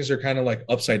things are kind of like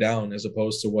upside down as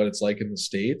opposed to what it's like in the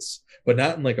States, but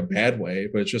not in like a bad way,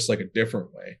 but it's just like a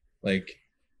different way. Like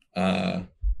I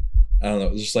don't know,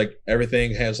 it's just like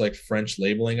everything has like French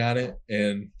labeling on it,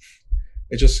 and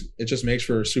it just makes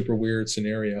for a super weird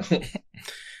scenario.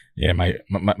 Yeah, my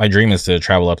dream is to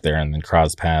travel up there and then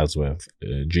cross paths with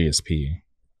GSP.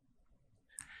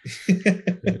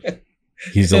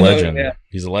 He's a legend. Yeah.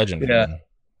 He's a legend. Yeah.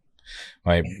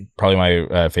 Probably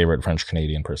my favorite French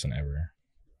Canadian person ever.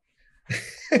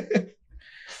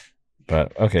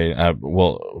 But okay,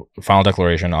 well, final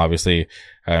declaration. Obviously,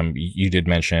 you did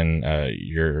mention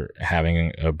you're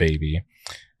having a baby.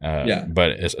 Yeah.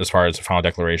 But as far as final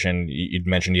declaration, you'd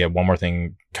mentioned you have one more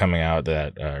thing coming out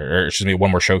that, or excuse me, one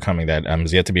more show coming that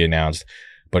is yet to be announced.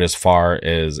 But as far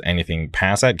as anything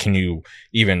past that, can you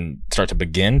even start to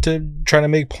begin to try to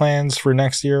make plans for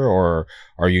next year, or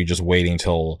are you just waiting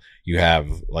till you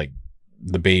have like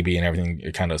the baby and everything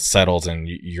it kind of settles and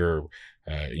you're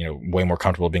way more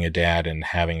comfortable being a dad and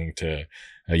having to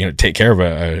take care of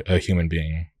a human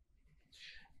being?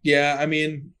 Yeah, I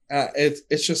mean,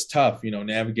 it's just tough,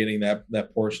 navigating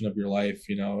that portion of your life.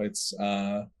 It's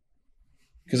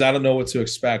because I don't know what to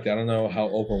expect. I don't know how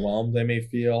overwhelmed I may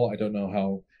feel. I don't know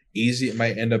how easy it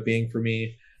might end up being for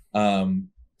me.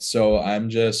 So I'm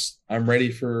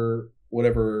ready for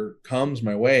whatever comes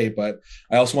my way, but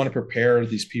I also want to prepare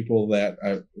these people that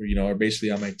are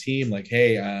basically on my team. Like,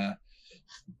 hey,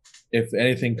 if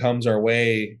anything comes our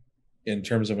way in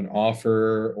terms of an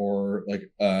offer or like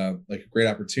a great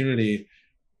opportunity,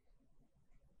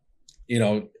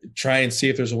 try and see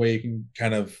if there's a way you can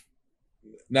kind of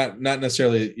not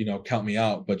necessarily count me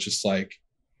out, but just like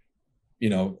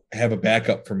have a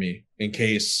backup for me in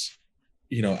case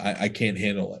I can't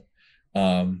handle it.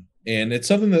 And it's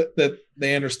something that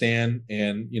they understand,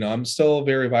 and I'm still a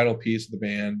very vital piece of the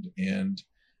band, and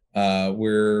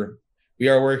we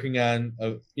are working on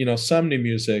some new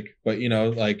music, but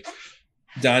like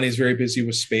Donnie's very busy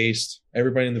with Spaced.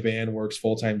 Everybody in the band works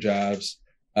full-time jobs,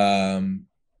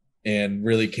 and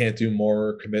really can't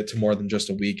commit to more than just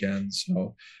a weekend.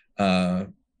 So,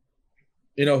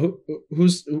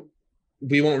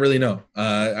 we won't really know.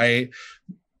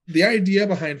 The idea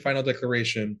behind Final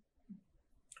Declaration,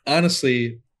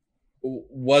 honestly,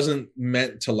 wasn't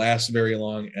meant to last very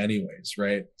long anyways,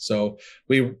 right? So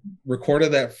we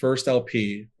recorded that first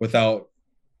LP without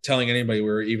telling anybody we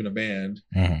were even a band,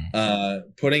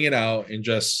 putting it out and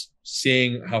just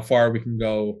seeing how far we can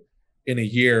go in a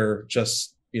year,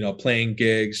 just playing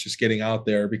gigs, just getting out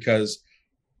there, because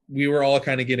we were all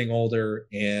kind of getting older,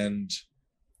 and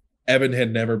Evan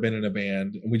had never been in a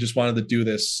band, and we just wanted to do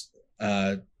this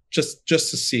just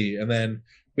to see. And then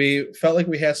we felt like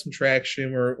we had some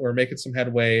traction, we're making some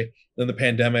headway. Then the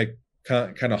pandemic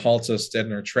kind of halts us dead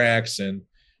in our tracks, and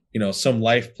some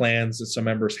life plans that some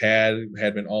members had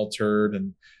been altered,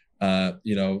 and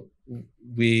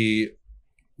we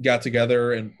got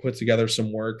together and put together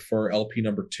some work for LP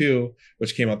number 2,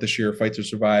 which came out this year, Fight to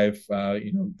Survive.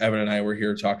 Evan and I were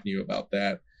here talking to you about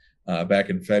that back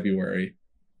in February.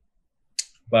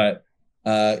 But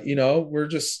we're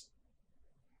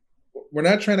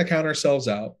not trying to count ourselves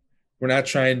out. We're not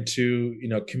trying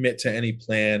to commit to any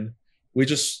plan. We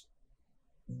just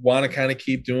want to kind of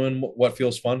keep doing what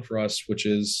feels fun for us, which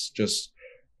is just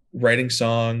writing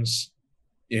songs,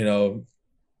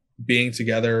 being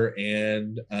together,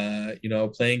 and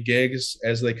playing gigs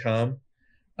as they come,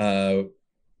 and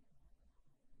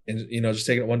and just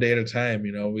taking it one day at a time.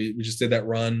 We just did that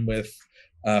run with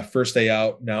First Day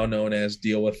Out, now known as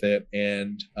Deal With It,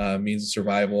 and Means of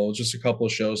Survival. Just a couple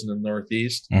of shows in the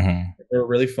Northeast. Mm-hmm. They were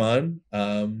really fun.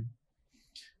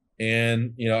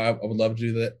 And I would love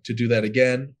to do that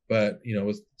again, but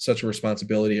with such a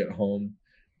responsibility at home,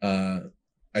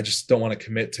 I just don't want to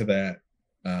commit to that,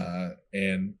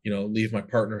 and leave my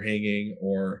partner hanging,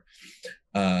 or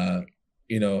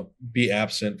be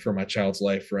absent from my child's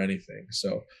life for anything.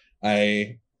 So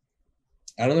I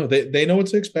don't know. They know what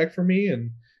to expect from me,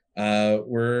 and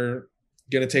we're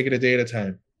gonna take it a day at a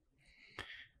time.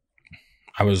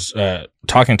 I was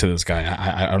talking to this guy.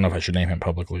 I don't know if I should name him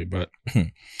publicly, but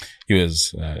he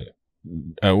was.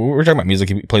 We were talking about music.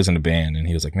 He plays in a band, and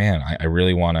he was like, "Man, I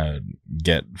really want to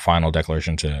get Final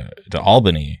Declaration to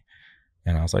Albany."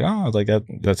 And I was like, "Oh, like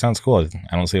that sounds cool.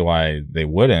 I don't see why they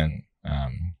wouldn't."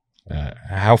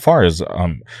 How far is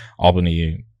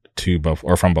Albany to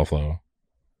Buffalo or from Buffalo?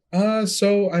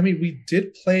 So I mean, we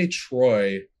did play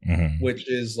Troy, Mm-hmm. which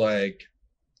is like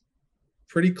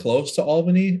pretty close to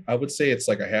Albany. I would say it's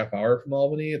like a half hour from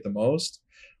Albany at the most.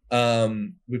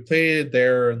 We played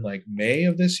there in like May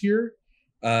of this year.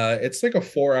 It's like a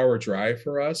 4-hour drive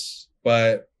for us,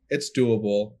 but it's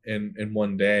doable in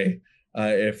one day,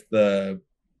 if the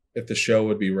show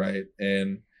would be right,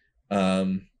 and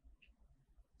in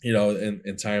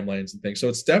timelines and things. So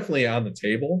it's definitely on the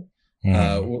table.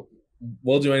 Mm-hmm.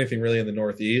 We'll do anything really in the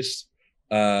Northeast.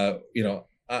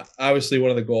 Obviously one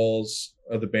of the goals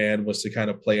of the band was to kind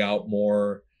of play out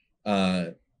more,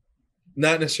 not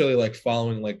necessarily like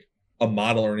following like a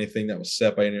model or anything that was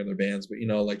set by any other bands, but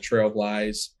like Trail of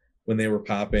Lies, when they were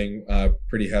popping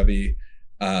pretty heavy,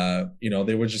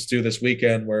 they would just do this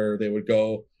weekend where they would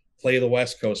go play the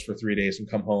West Coast for 3 days and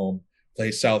come home,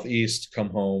 play Southeast, come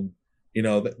home,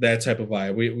 that type of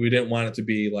vibe. We didn't want it to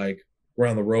be like we're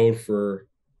on the road for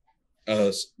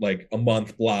like a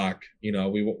month block.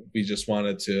 We just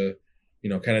wanted to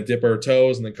kind of dip our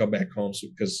toes and then come back home,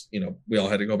 because we all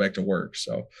had to go back to work.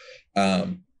 So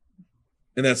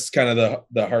and that's kind of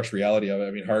the harsh reality of it.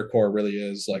 I mean, hardcore really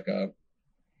is like a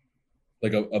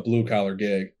blue collar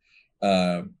gig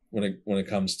when it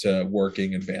comes to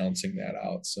working and balancing that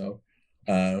out. So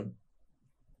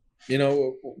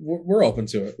we're open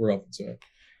to it.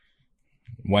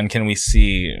 When can we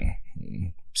see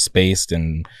Spaced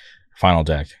and Final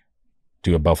Deck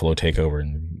do a Buffalo takeover,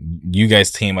 and you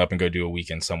guys team up and go do a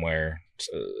weekend somewhere,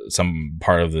 some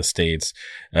part of the States,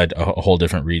 a whole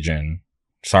different region?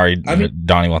 Sorry,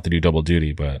 Donnie want to do double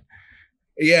duty, but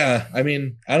yeah, I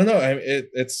mean, I don't know.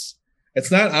 It's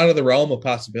not out of the realm of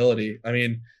possibility. I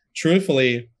mean,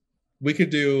 truthfully, we could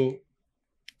do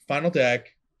Final Deck,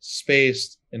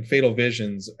 Spaced, and Fatal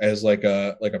Visions as like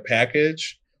a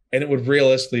package, and it would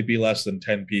realistically be less than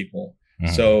 10 people.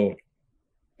 Mm-hmm. So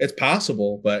it's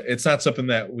possible, but it's not something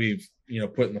that we've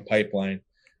put in the pipeline.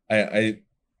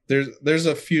 There's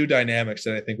a few dynamics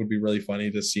that I think would be really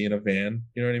funny to see in a van.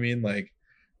 You know what I mean? Like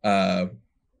I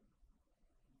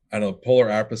don't know,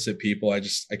 polar opposite people. I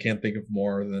can't think of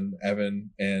more than Evan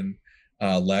and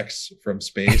Lex from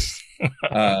Space.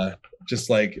 Just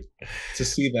like to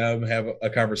see them have a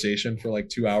conversation for like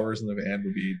 2 hours in the van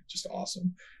would be just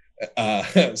awesome.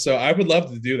 So I would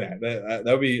love to do that. That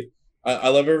would be. I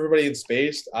love everybody in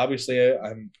Space. Obviously,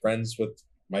 I'm friends with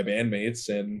my bandmates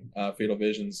and Fatal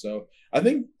Vision. So I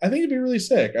think it'd be really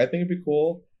sick. I think it'd be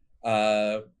cool.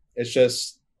 It's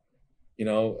just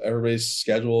everybody's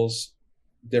schedules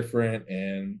different,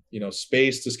 and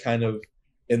Space is kind of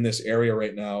in this area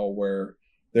right now where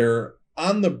they're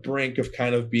on the brink of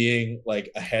kind of being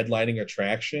like a headlining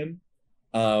attraction,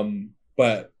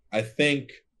 but I think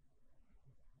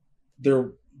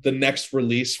the next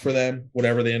release for them,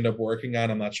 whatever they end up working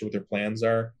on, I'm not sure what their plans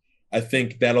are. I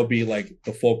think that'll be like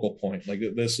the focal point. Like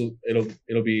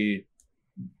it'll be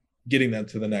getting them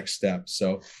to the next step.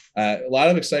 So a lot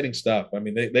of exciting stuff. I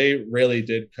mean, they really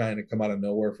did kind of come out of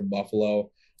nowhere from Buffalo.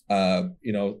 A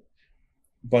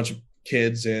bunch of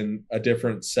kids in a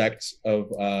different sect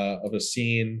of a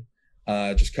scene,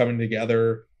 just coming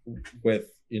together with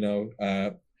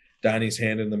Donnie's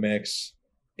hand in the mix,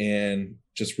 and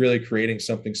just really creating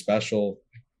something special,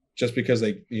 just because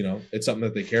they it's something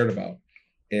that they cared about.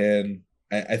 And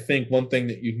I think one thing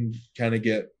that you can kind of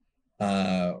get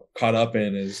caught up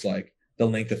in is like the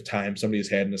length of time somebody's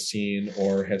had in a scene,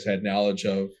 or has had knowledge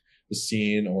of the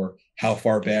scene, or how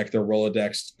far back their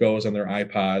Rolodex goes on their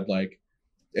iPod. Like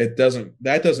that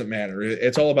doesn't matter.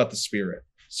 It's all about the spirit.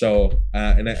 So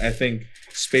and I think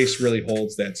Space really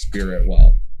holds that spirit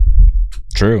well.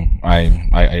 True.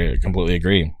 I completely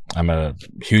agree. I'm a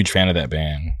huge fan of that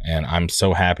band, and I'm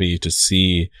so happy to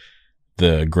see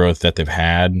the growth that they've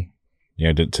had,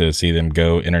 to see them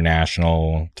go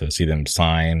international, to see them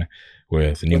sign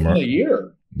with Within a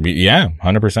year. Yeah,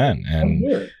 100%.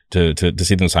 And to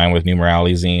see them sign with New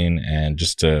Morality Zine, and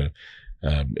just to,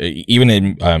 even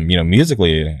in,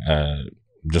 musically,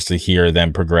 just to hear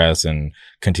them progress and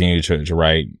continue to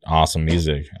write awesome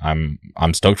music. I'm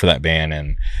stoked for that band,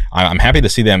 and I'm happy to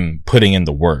see them putting in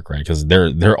the work, right? Because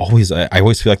they're always, I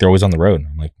always feel like they're always on the road.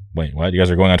 I'm like, wait, what? You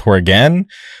guys are going on tour again?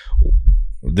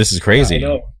 This is crazy. I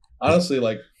know. Honestly,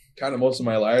 like, kind of most of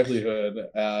my livelihood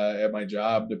at my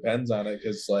job depends on it,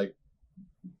 because like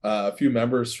a few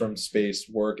members from Space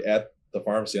work at the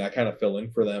pharmacy, and I kind of fill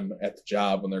in for them at the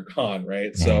job when they're gone,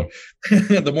 right? So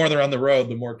the more they're on the road,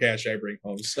 the more cash I bring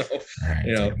home. So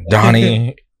right.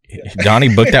 Donnie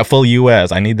booked that full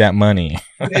US. I need that money.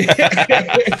 Get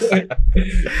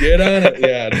on it.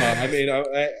 Yeah, no, I mean,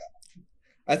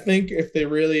 I think if they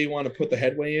really want to put the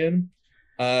headway in,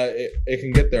 it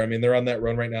can get there. I mean, they're on that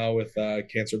run right now with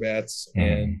Cancer Bats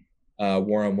and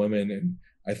War on Women, and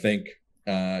I think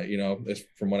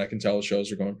from what I can tell, the shows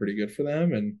are going pretty good for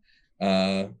them. And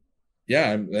I'm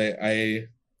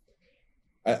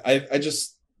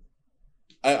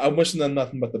wishing them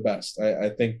nothing but the best. I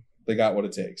think they got what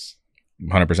it takes.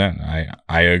 100%.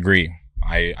 I agree.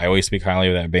 I always speak highly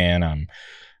of that band. I'm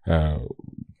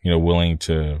willing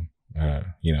to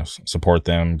support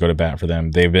them, go to bat for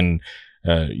them. They've been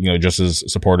just as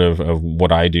supportive of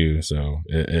what I do. So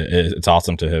it's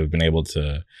awesome to have been able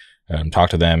to talk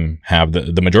to them, have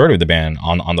the majority of the band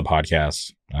on the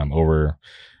podcast over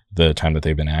the time that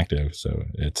they've been active. So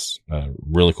it's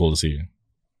really cool to see.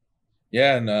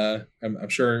 Yeah, and I'm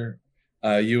sure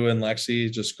you and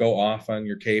Lexi just go off on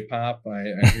your K-pop.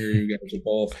 I hear you guys are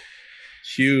both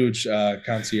huge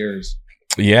concierges.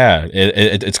 Yeah,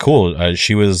 it's cool.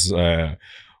 She was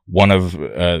one of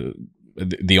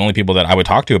the only people that I would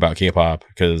talk to about K-pop,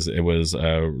 because it was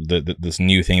this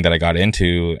new thing that I got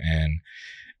into, and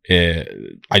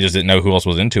I just didn't know who else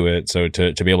was into it. So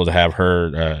to be able to have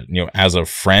her, as a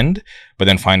friend, but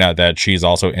then find out that she's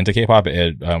also into K-pop,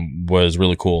 it was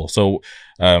really cool. So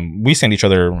we send each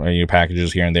other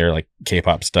packages here and there, like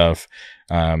K-pop stuff,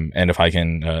 and if I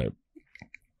can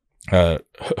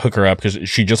hook her up, because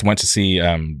she just went to see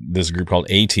this group called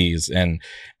ATEEZ, and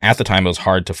at the time it was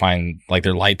hard to find like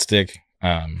their light stick.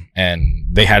 And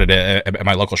they had it at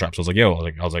my local shop. So I was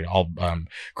like, I was like, I'll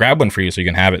grab one for you so you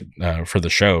can have it for the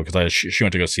show. Because she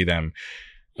went to go see them,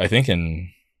 I think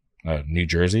in New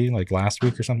Jersey, like last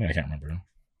week or something. I can't remember,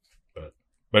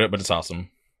 but it's awesome.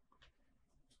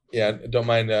 Yeah, don't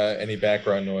mind any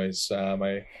background noise.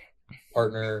 My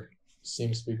partner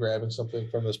seems to be grabbing something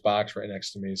from this box right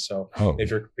next to me. So if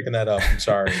you're picking that up, I'm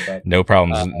sorry. But, no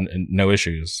problems, no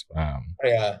issues.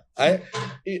 Yeah,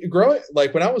 growing,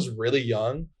 like when I was really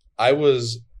young, I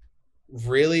was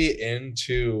really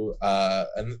into,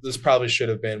 and this probably should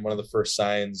have been one of the first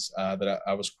signs that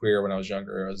I was queer when I was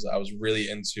younger. I was really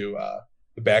into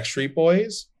the Backstreet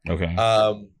Boys. Okay.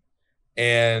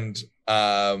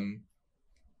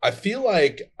 I feel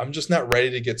like I'm just not ready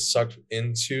to get sucked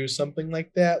into something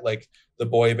like that, like the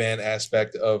boy band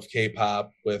aspect of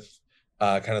K-pop with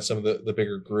kind of some of the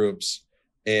bigger groups.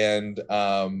 And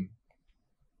I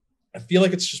feel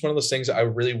like it's just one of those things that I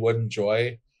really would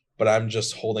enjoy, but I'm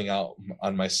just holding out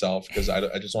on myself because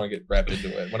I just want to get wrapped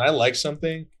into it. When I like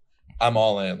something, I'm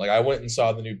all in. Like I went and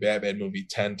saw the new Batman movie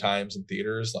 10 times in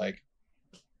theaters. Like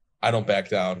I don't back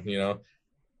down,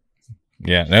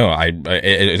 Yeah, no,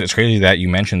 it's crazy that you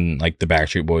mentioned like the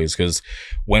Backstreet Boys, because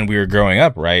when we were growing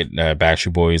up, right,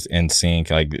 Backstreet Boys,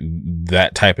 NSYNC, like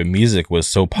that type of music was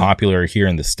so popular here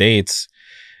in the States,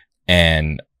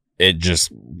 and it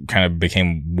just kind of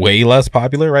became way less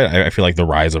popular, right? I feel like the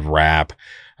rise of rap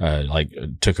like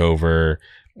took over,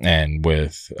 and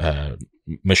with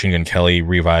Machine Gun Kelly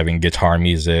reviving guitar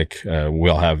music,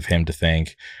 we'll have him to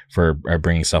thank for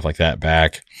bringing stuff like that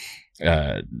back.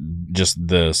 Just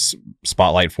the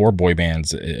spotlight for boy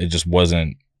bands, it just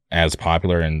wasn't as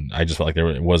popular, and I just felt like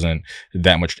there wasn't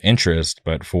that much interest.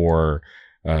 But for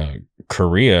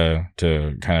Korea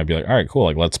to kind of be like, all right, cool,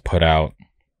 like let's put out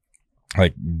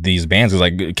like these bands, is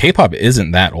like K-pop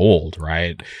isn't that old,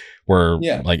 right? Where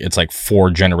like it's like 4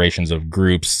 generations of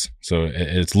groups, so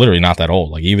it's literally not that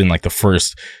old. Like even like the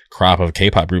first crop of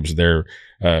K-pop groups, they're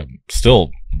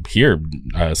still here,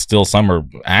 still some are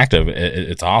active.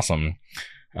 It's awesome,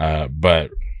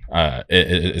 but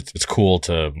it's cool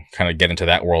to kind of get into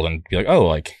that world and be like, oh,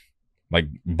 like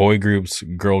boy groups,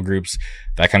 girl groups,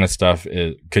 that kind of stuff,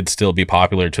 it could still be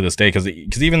popular to this day, because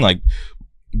even like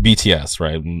BTS,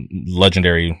 right,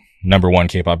 legendary #1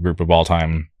 K-pop group of all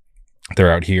time,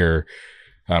 they're out here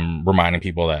reminding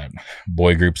people that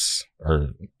boy groups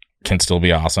can still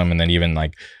be awesome. And then even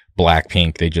like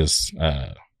Blackpink, they just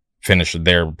finished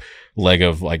their leg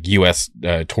of like US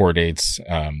tour dates.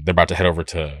 They're about to head over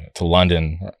to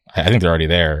London. I think they're already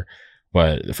there,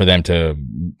 but for them to,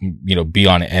 you know, be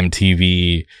on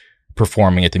MTV,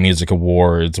 performing at the music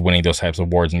awards, winning those types of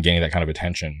awards and gaining that kind of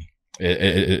attention,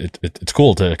 it's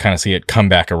cool to kind of see it come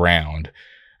back around,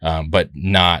 but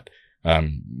not,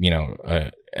 you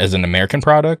know, as an American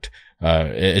product.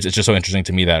 It's just so interesting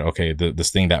to me that, okay,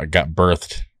 this thing that got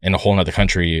birthed in a whole nother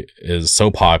country is so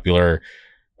popular,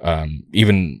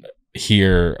 even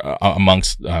here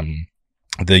amongst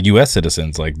the US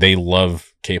citizens. Like, they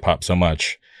love K-pop so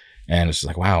much. And it's just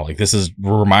like, wow, like this is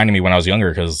reminding me when I was younger,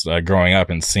 because growing up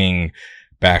and seeing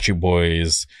Backstreet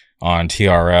Boys on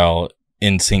TRL,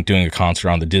 NSYNC doing a concert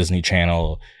on the Disney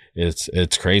Channel,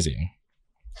 it's crazy.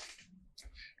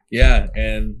 Yeah,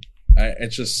 and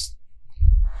it's just,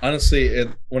 honestly,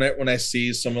 when I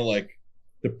see some of like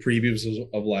the previews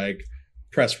of like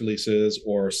press releases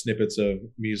or snippets of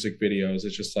music videos,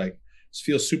 it's just like, it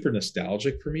feels super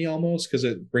nostalgic for me almost, because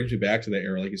it brings me back to that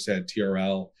era, like you said,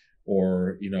 TRL.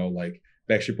 Or, you know, like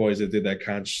Backstreet Boys that did that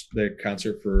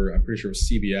concert for, I'm pretty sure it was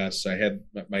CBS. I had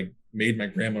made my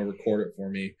grandma record it for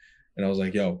me, and I was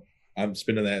like, yo, I'm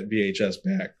spinning that VHS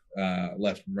back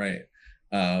left and right.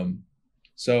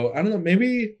 So I don't know,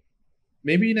 maybe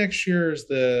next year is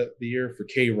the year for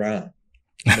K-Ron.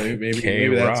 Maybe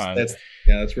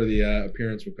that's where the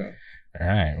appearance will come. All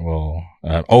right. Well,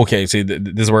 okay. See,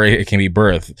 this is where it can be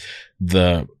birthed.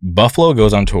 The Buffalo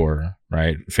goes on tour,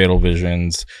 right? Fatal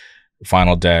Visions,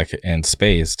 Final Deck, and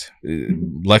Spaced.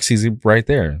 Lexi's right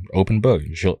there, open book.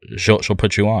 She'll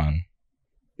put you on.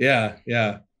 Yeah.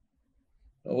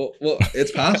 Well,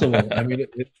 it's possible. I mean,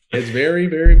 it's very,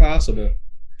 very possible.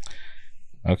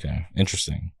 Okay,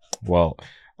 interesting. Well,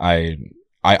 I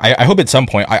hope at some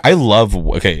point. I love.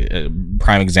 Okay,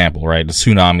 prime example, right?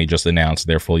 Tsunami just announced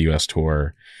their full US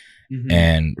tour. Mm-hmm.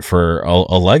 And for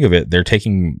a leg of it, they're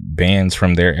taking bands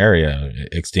from their area.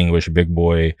 Extinguish, Big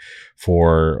Boy,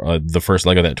 for the first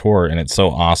leg of that tour, and it's so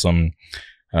awesome.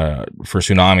 For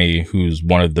Tsunami, who's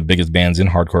one of the biggest bands in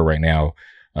hardcore right now,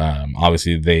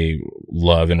 obviously they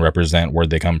love and represent where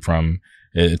they come from.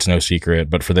 It's no secret,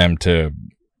 but for them to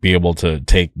be able to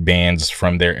take bands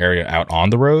from their area out on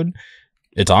the road,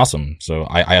 it's awesome. So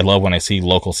I love when I see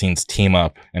local scenes team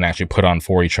up and actually put on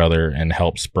for each other and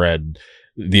help spread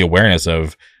the awareness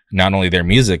of not only their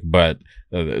music, but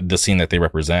the scene that they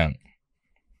represent.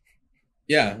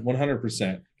 Yeah,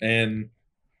 100%. And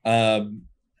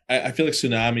I feel like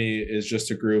Tsunami is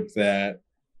just a group that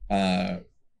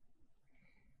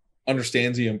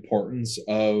understands the importance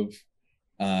of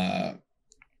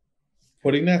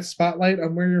putting that spotlight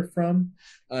on where you're from.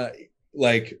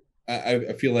 Like,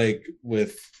 I feel like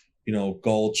with, you know,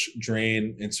 Gulch,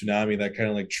 Drain, and Tsunami, that kind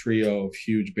of like trio of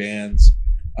huge bands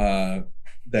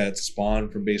that spawn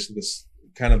from basically this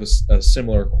kind of a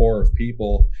similar core of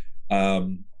people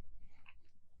on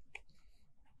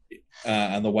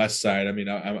the west side. I mean,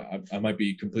 I might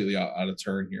be completely out of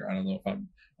turn here. I don't know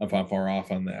if I'm far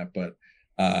off on that, but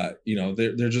you know,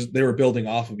 they were building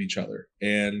off of each other,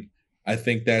 and I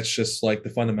think that's just like the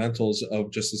fundamentals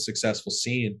of just a successful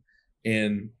scene.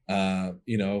 And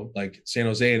you know, like San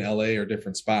Jose and LA are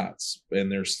different spots, and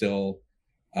they're still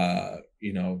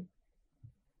you know,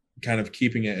 kind of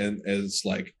keeping it as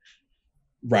like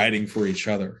riding for each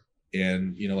other.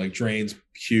 And, you know, like Drain's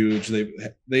huge.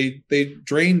 They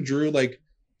Drain drew like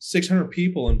 600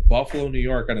 people in Buffalo, New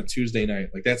York on a Tuesday night.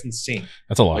 Like, that's insane.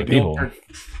 That's a lot like, of people.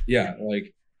 Yeah,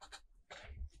 like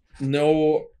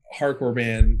no hardcore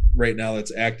band right now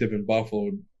that's active in Buffalo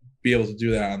would be able to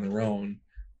do that on their own.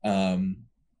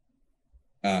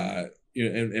 You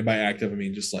know, and by active I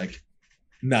mean just like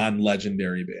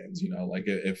non-legendary bands, you know, like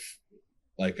if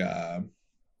like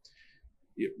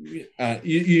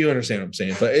you understand what I'm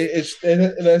saying, but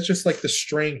that's just like the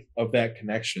strength of that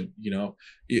connection, you know.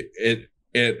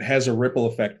 It has a ripple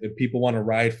effect, and people want to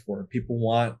ride for it. People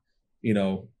want, you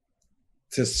know,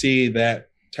 to see that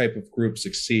type of group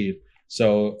succeed.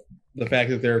 So the fact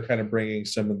that they're kind of bringing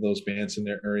some of those bands in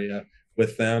their area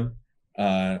with them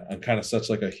on kind of such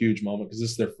like a huge moment, because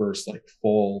this is their first like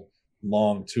full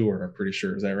long tour, I'm pretty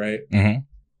sure. Is that right? Mm-hmm.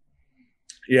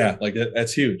 Yeah, like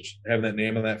that's huge. Having that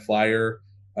name on that flyer,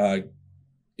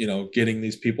 you know, getting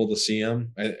these people to see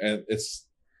them, and it's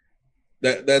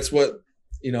that's what,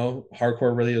 you know,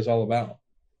 hardcore really is all about.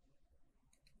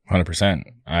 100%.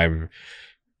 I've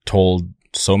told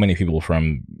so many people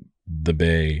from the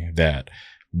Bay that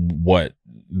what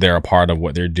they're a part of,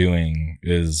 what they're doing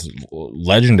is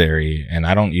legendary, and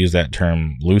I don't use that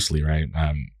term loosely, right?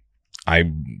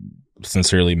 I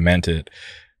sincerely meant it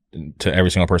to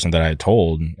every single person that I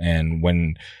told. And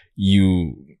when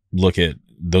you look at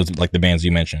those, like the bands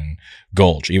you mentioned,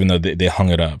 Gulch, even though they hung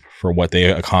it up for what they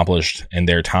accomplished in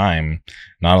their time,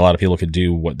 not a lot of people could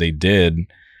do what they did.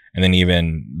 And then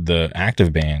even the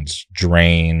active bands,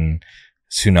 Drain,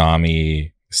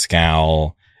 Tsunami,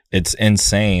 Scowl, it's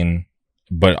insane,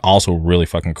 but also really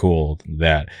fucking cool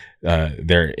that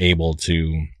they're able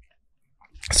to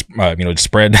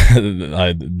spread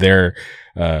their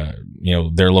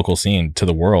their local scene to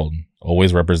the world,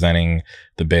 always representing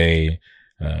the Bay,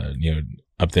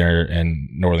 up there in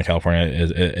Northern California.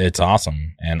 It's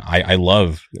awesome. And I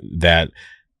love that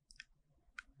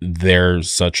they're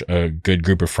such a good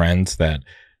group of friends that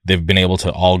they've been able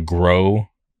to all grow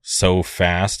so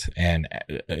fast and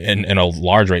in a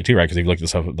large rate too, right? Because if you look at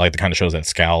stuff like the kind of shows that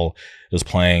Scowl is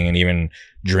playing, and even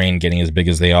Drain getting as big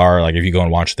as they are, like if you go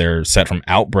and watch their set from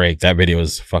Outbreak, that video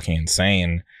is fucking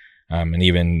insane. And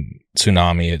even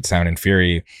Tsunami at Sound and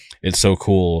Fury, it's so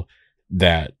cool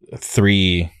that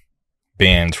 3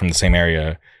 bands from the same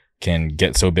area can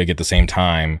get so big at the same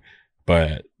time,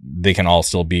 but they can all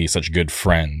still be such good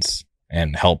friends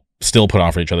and help still put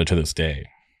on for each other to this day.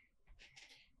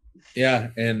 Yeah,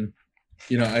 and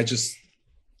I just,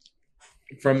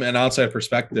 from an outside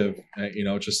perspective, I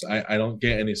don't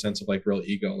get any sense of like real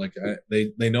ego. Like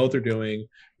they know what they're doing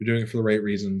it for the right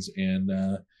reasons, and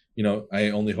I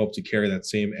only hope to carry that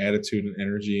same attitude and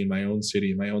energy in my own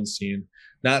city, in my own scene,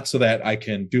 not so that I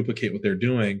can duplicate what they're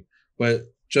doing, but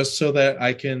just so that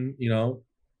I can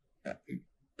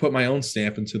put my own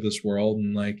stamp into this world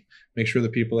and like make sure the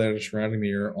people that are surrounding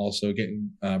me are also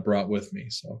getting brought with me.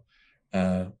 So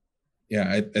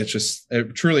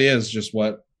it truly is just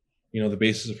what the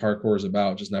basis of hardcore is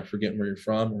about, just not forgetting where you're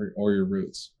from or your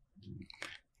roots.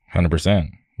 100%.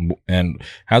 And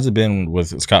how's it been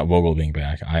with Scott Vogel being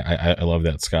back? I love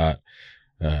that Scott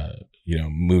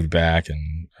moved back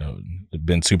and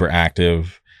been super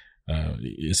active,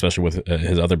 especially with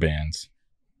his other bands.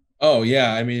 Oh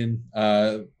yeah, I mean,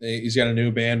 he's got a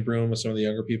new band, Broom, with some of the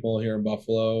younger people here in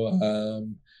Buffalo.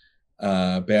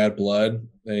 Bad Blood,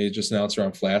 they just announced her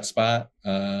on Flat Spot.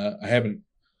 I'm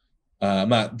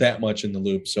not that much in the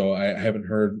loop, so I haven't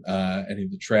heard any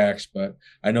of the tracks, but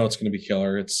I know it's going to be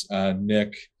killer. It's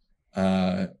Nick,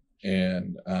 and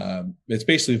it's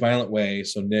basically Violent Way.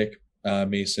 So Nick,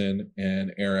 Mason,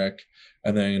 and Eric,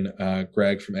 and then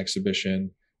Greg from Exhibition,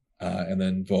 and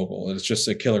then Vogel. It's just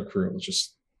a killer crew. It's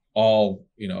just all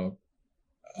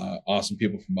awesome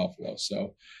people from Buffalo.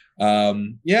 So I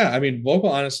mean, Vogel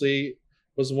honestly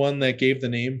was one that gave the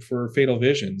name for Fatal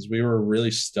Visions. We were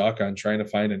really stuck on trying to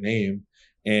find a name,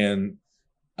 and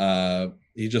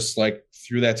he just like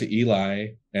threw that to Eli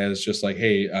as just like,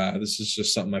 hey, this is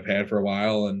just something I've had for a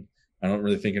while, and I don't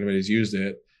really think anybody's used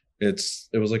it.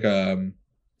 It was like a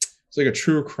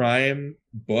true crime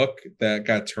book that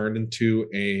got turned into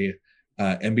a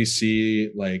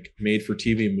NBC like made for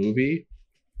TV movie,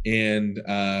 and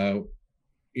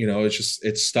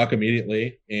it stuck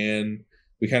immediately, and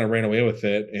we kind of ran away with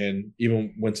it, and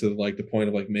even went to like the point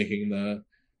of like making the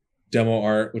demo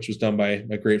art, which was done by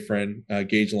my great friend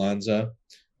Gage Lanza.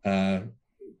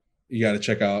 You got to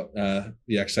check out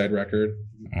the X-Side record.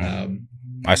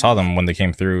 I saw them when they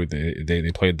came through.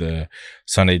 They played the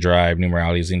Sunday Drive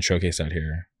Numerality Zine showcase out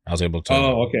here. I was able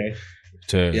to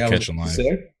catch them live.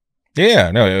 Sick?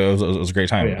 Yeah, no, it was a great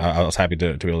time. Oh, yeah. I was happy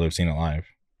to be able to have seen it live.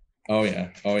 Oh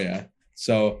yeah.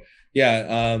 So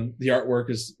yeah, the artwork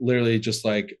is literally just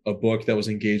like a book that was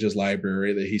in Gage's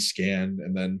library that he scanned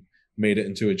and then made it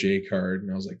into a J card, and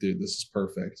I was like, dude, this is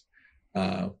perfect.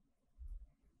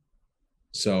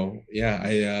 So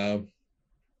yeah,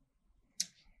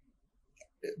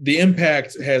 the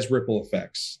impact has ripple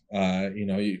effects.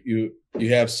 You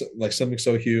have like something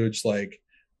so huge like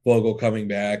Vogel coming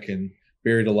back and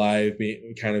Buried Alive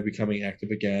kind of becoming active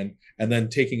again, and then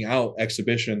taking out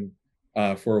Exhibition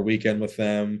for a weekend with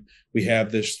them. We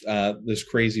have this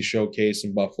crazy showcase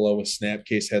in Buffalo with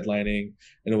Snapcase headlining,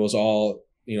 and it was all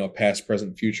past,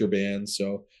 present, future bands.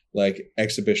 So like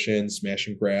Exhibition, Smash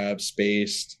and Grab,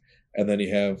 Spaced, and then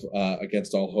you have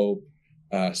Against All Hope,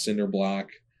 Cinder Block,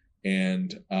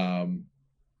 and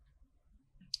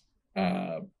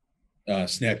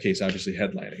Snapcase obviously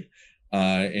headlining.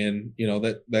 And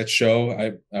that show,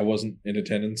 I wasn't in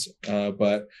attendance,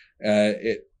 but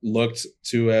it looked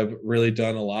to have really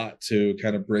done a lot to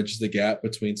kind of bridge the gap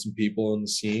between some people in the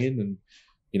scene, and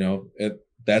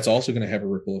that's also going to have a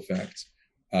ripple effect.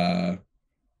 And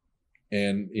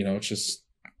it's just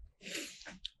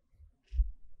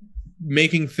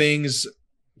making things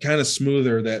kind of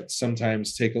smoother that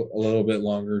sometimes take a little bit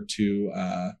longer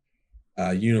to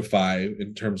unify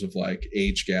in terms of like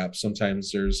age gap.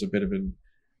 Sometimes there's a bit of an,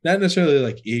 not necessarily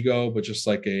like ego, but just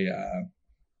like a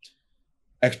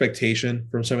expectation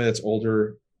from somebody that's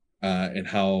older, and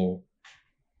how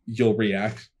you'll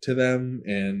react to them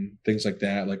and things like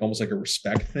that, like almost like a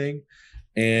respect thing.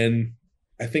 And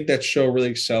I think that show really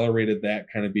accelerated that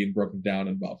kind of being broken down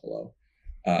in Buffalo.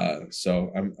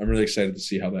 So I'm really excited to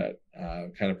see how that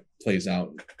kind of plays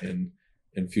out in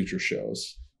future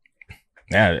shows.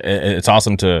 Yeah, it's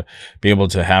awesome to be able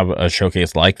to have a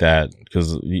showcase like that,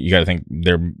 because you got to think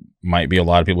there might be a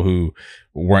lot of people who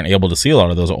weren't able to see a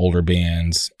lot of those older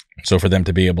bands. So for them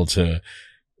to be able to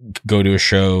go to a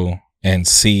show and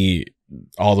see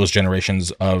all those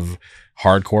generations of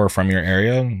hardcore from your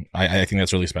area, I think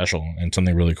that's really special and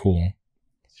something really cool.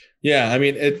 Yeah, I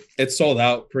mean, it sold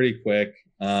out pretty quick.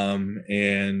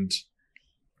 And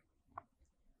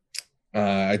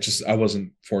I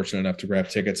wasn't fortunate enough to grab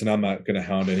tickets, and I'm not going to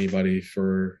hound anybody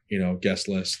for, guest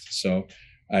list. So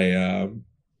I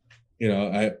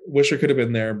wish I could have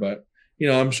been there, but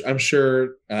I'm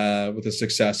sure with the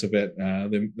success of it,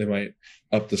 they might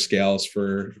up the scales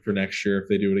for next year if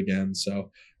they do it again.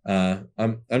 So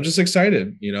I'm just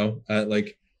excited,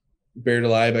 like Buried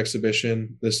Alive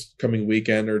exhibition this coming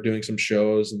weekend, or doing some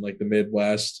shows in like the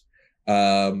Midwest.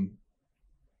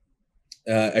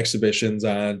 Exhibitions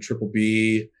on Triple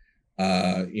B,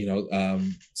 Stenzel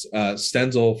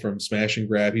from Smash and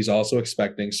Grab, he's also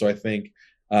expecting. So I think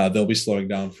they'll be slowing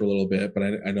down for a little bit, but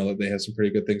I know that they have some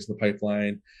pretty good things in the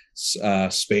pipeline.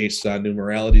 Space, New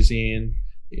Morality Zine,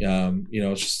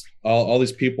 just all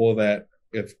these people that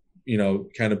have,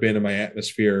 kind of been in my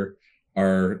atmosphere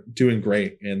are doing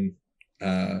great. And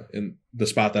in the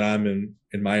spot that I'm in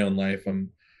my own life,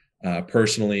 I'm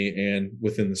personally and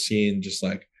within the scene, just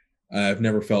like, I've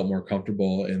never felt more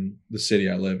comfortable in the city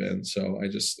I live in. So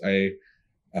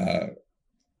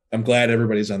I'm glad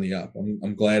everybody's on the up.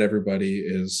 I'm glad everybody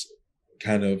is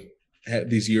kind of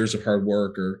these years of hard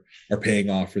work are paying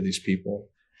off for these people.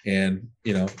 And,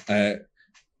 I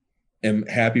am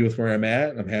happy with where I'm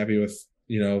at. I'm happy with,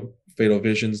 Fatal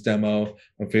Vision's demo.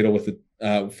 I'm fatal with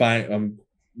the fine. I'm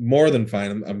more than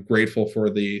fine. I'm grateful for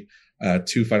the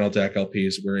 2 Final Deck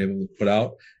LPs we're able to put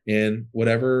out, and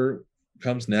whatever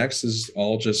comes next is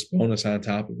all just bonus on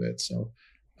top of it. So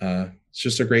it's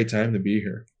just a great time to be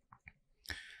here.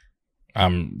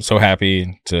 I'm so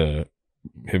happy to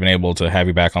have been able to have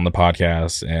you back on the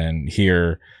podcast and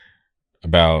hear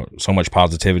about so much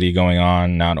positivity going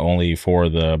on, not only for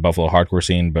the Buffalo hardcore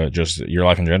scene, but just your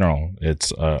life in general.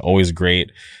 It's always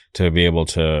great to be able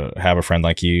to have a friend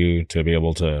like you, to be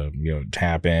able to,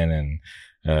 tap in and,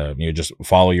 just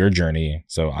follow your journey.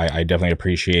 So I definitely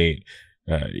appreciate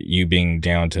you being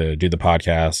down to do the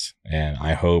podcast, and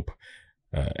I hope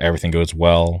everything goes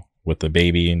well with the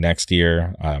baby next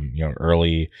year,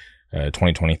 early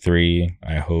 2023.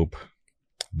 I hope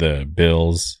the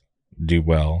Bills do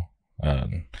well,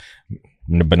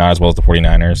 but not as well as the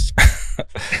 49ers.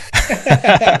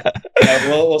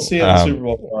 We'll see in the Super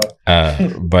Bowl.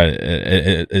 But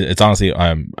it's honestly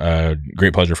a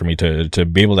great pleasure for me to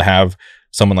be able to have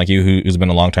someone like you who's been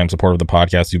a long-time supporter of the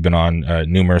podcast. You've been on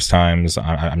numerous times.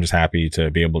 I'm just happy to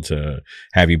be able to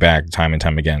have you back time and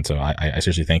time again. So I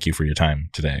seriously thank you for your time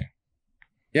today.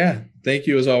 Yeah, thank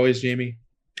you as always, Jamie.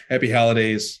 Happy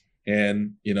holidays,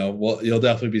 and you'll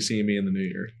definitely be seeing me in the new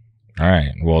year. All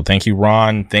right. Well, thank you,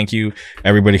 Ron. Thank you,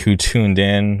 everybody who tuned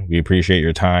in. We appreciate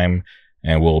your time,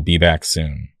 and we'll be back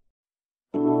soon.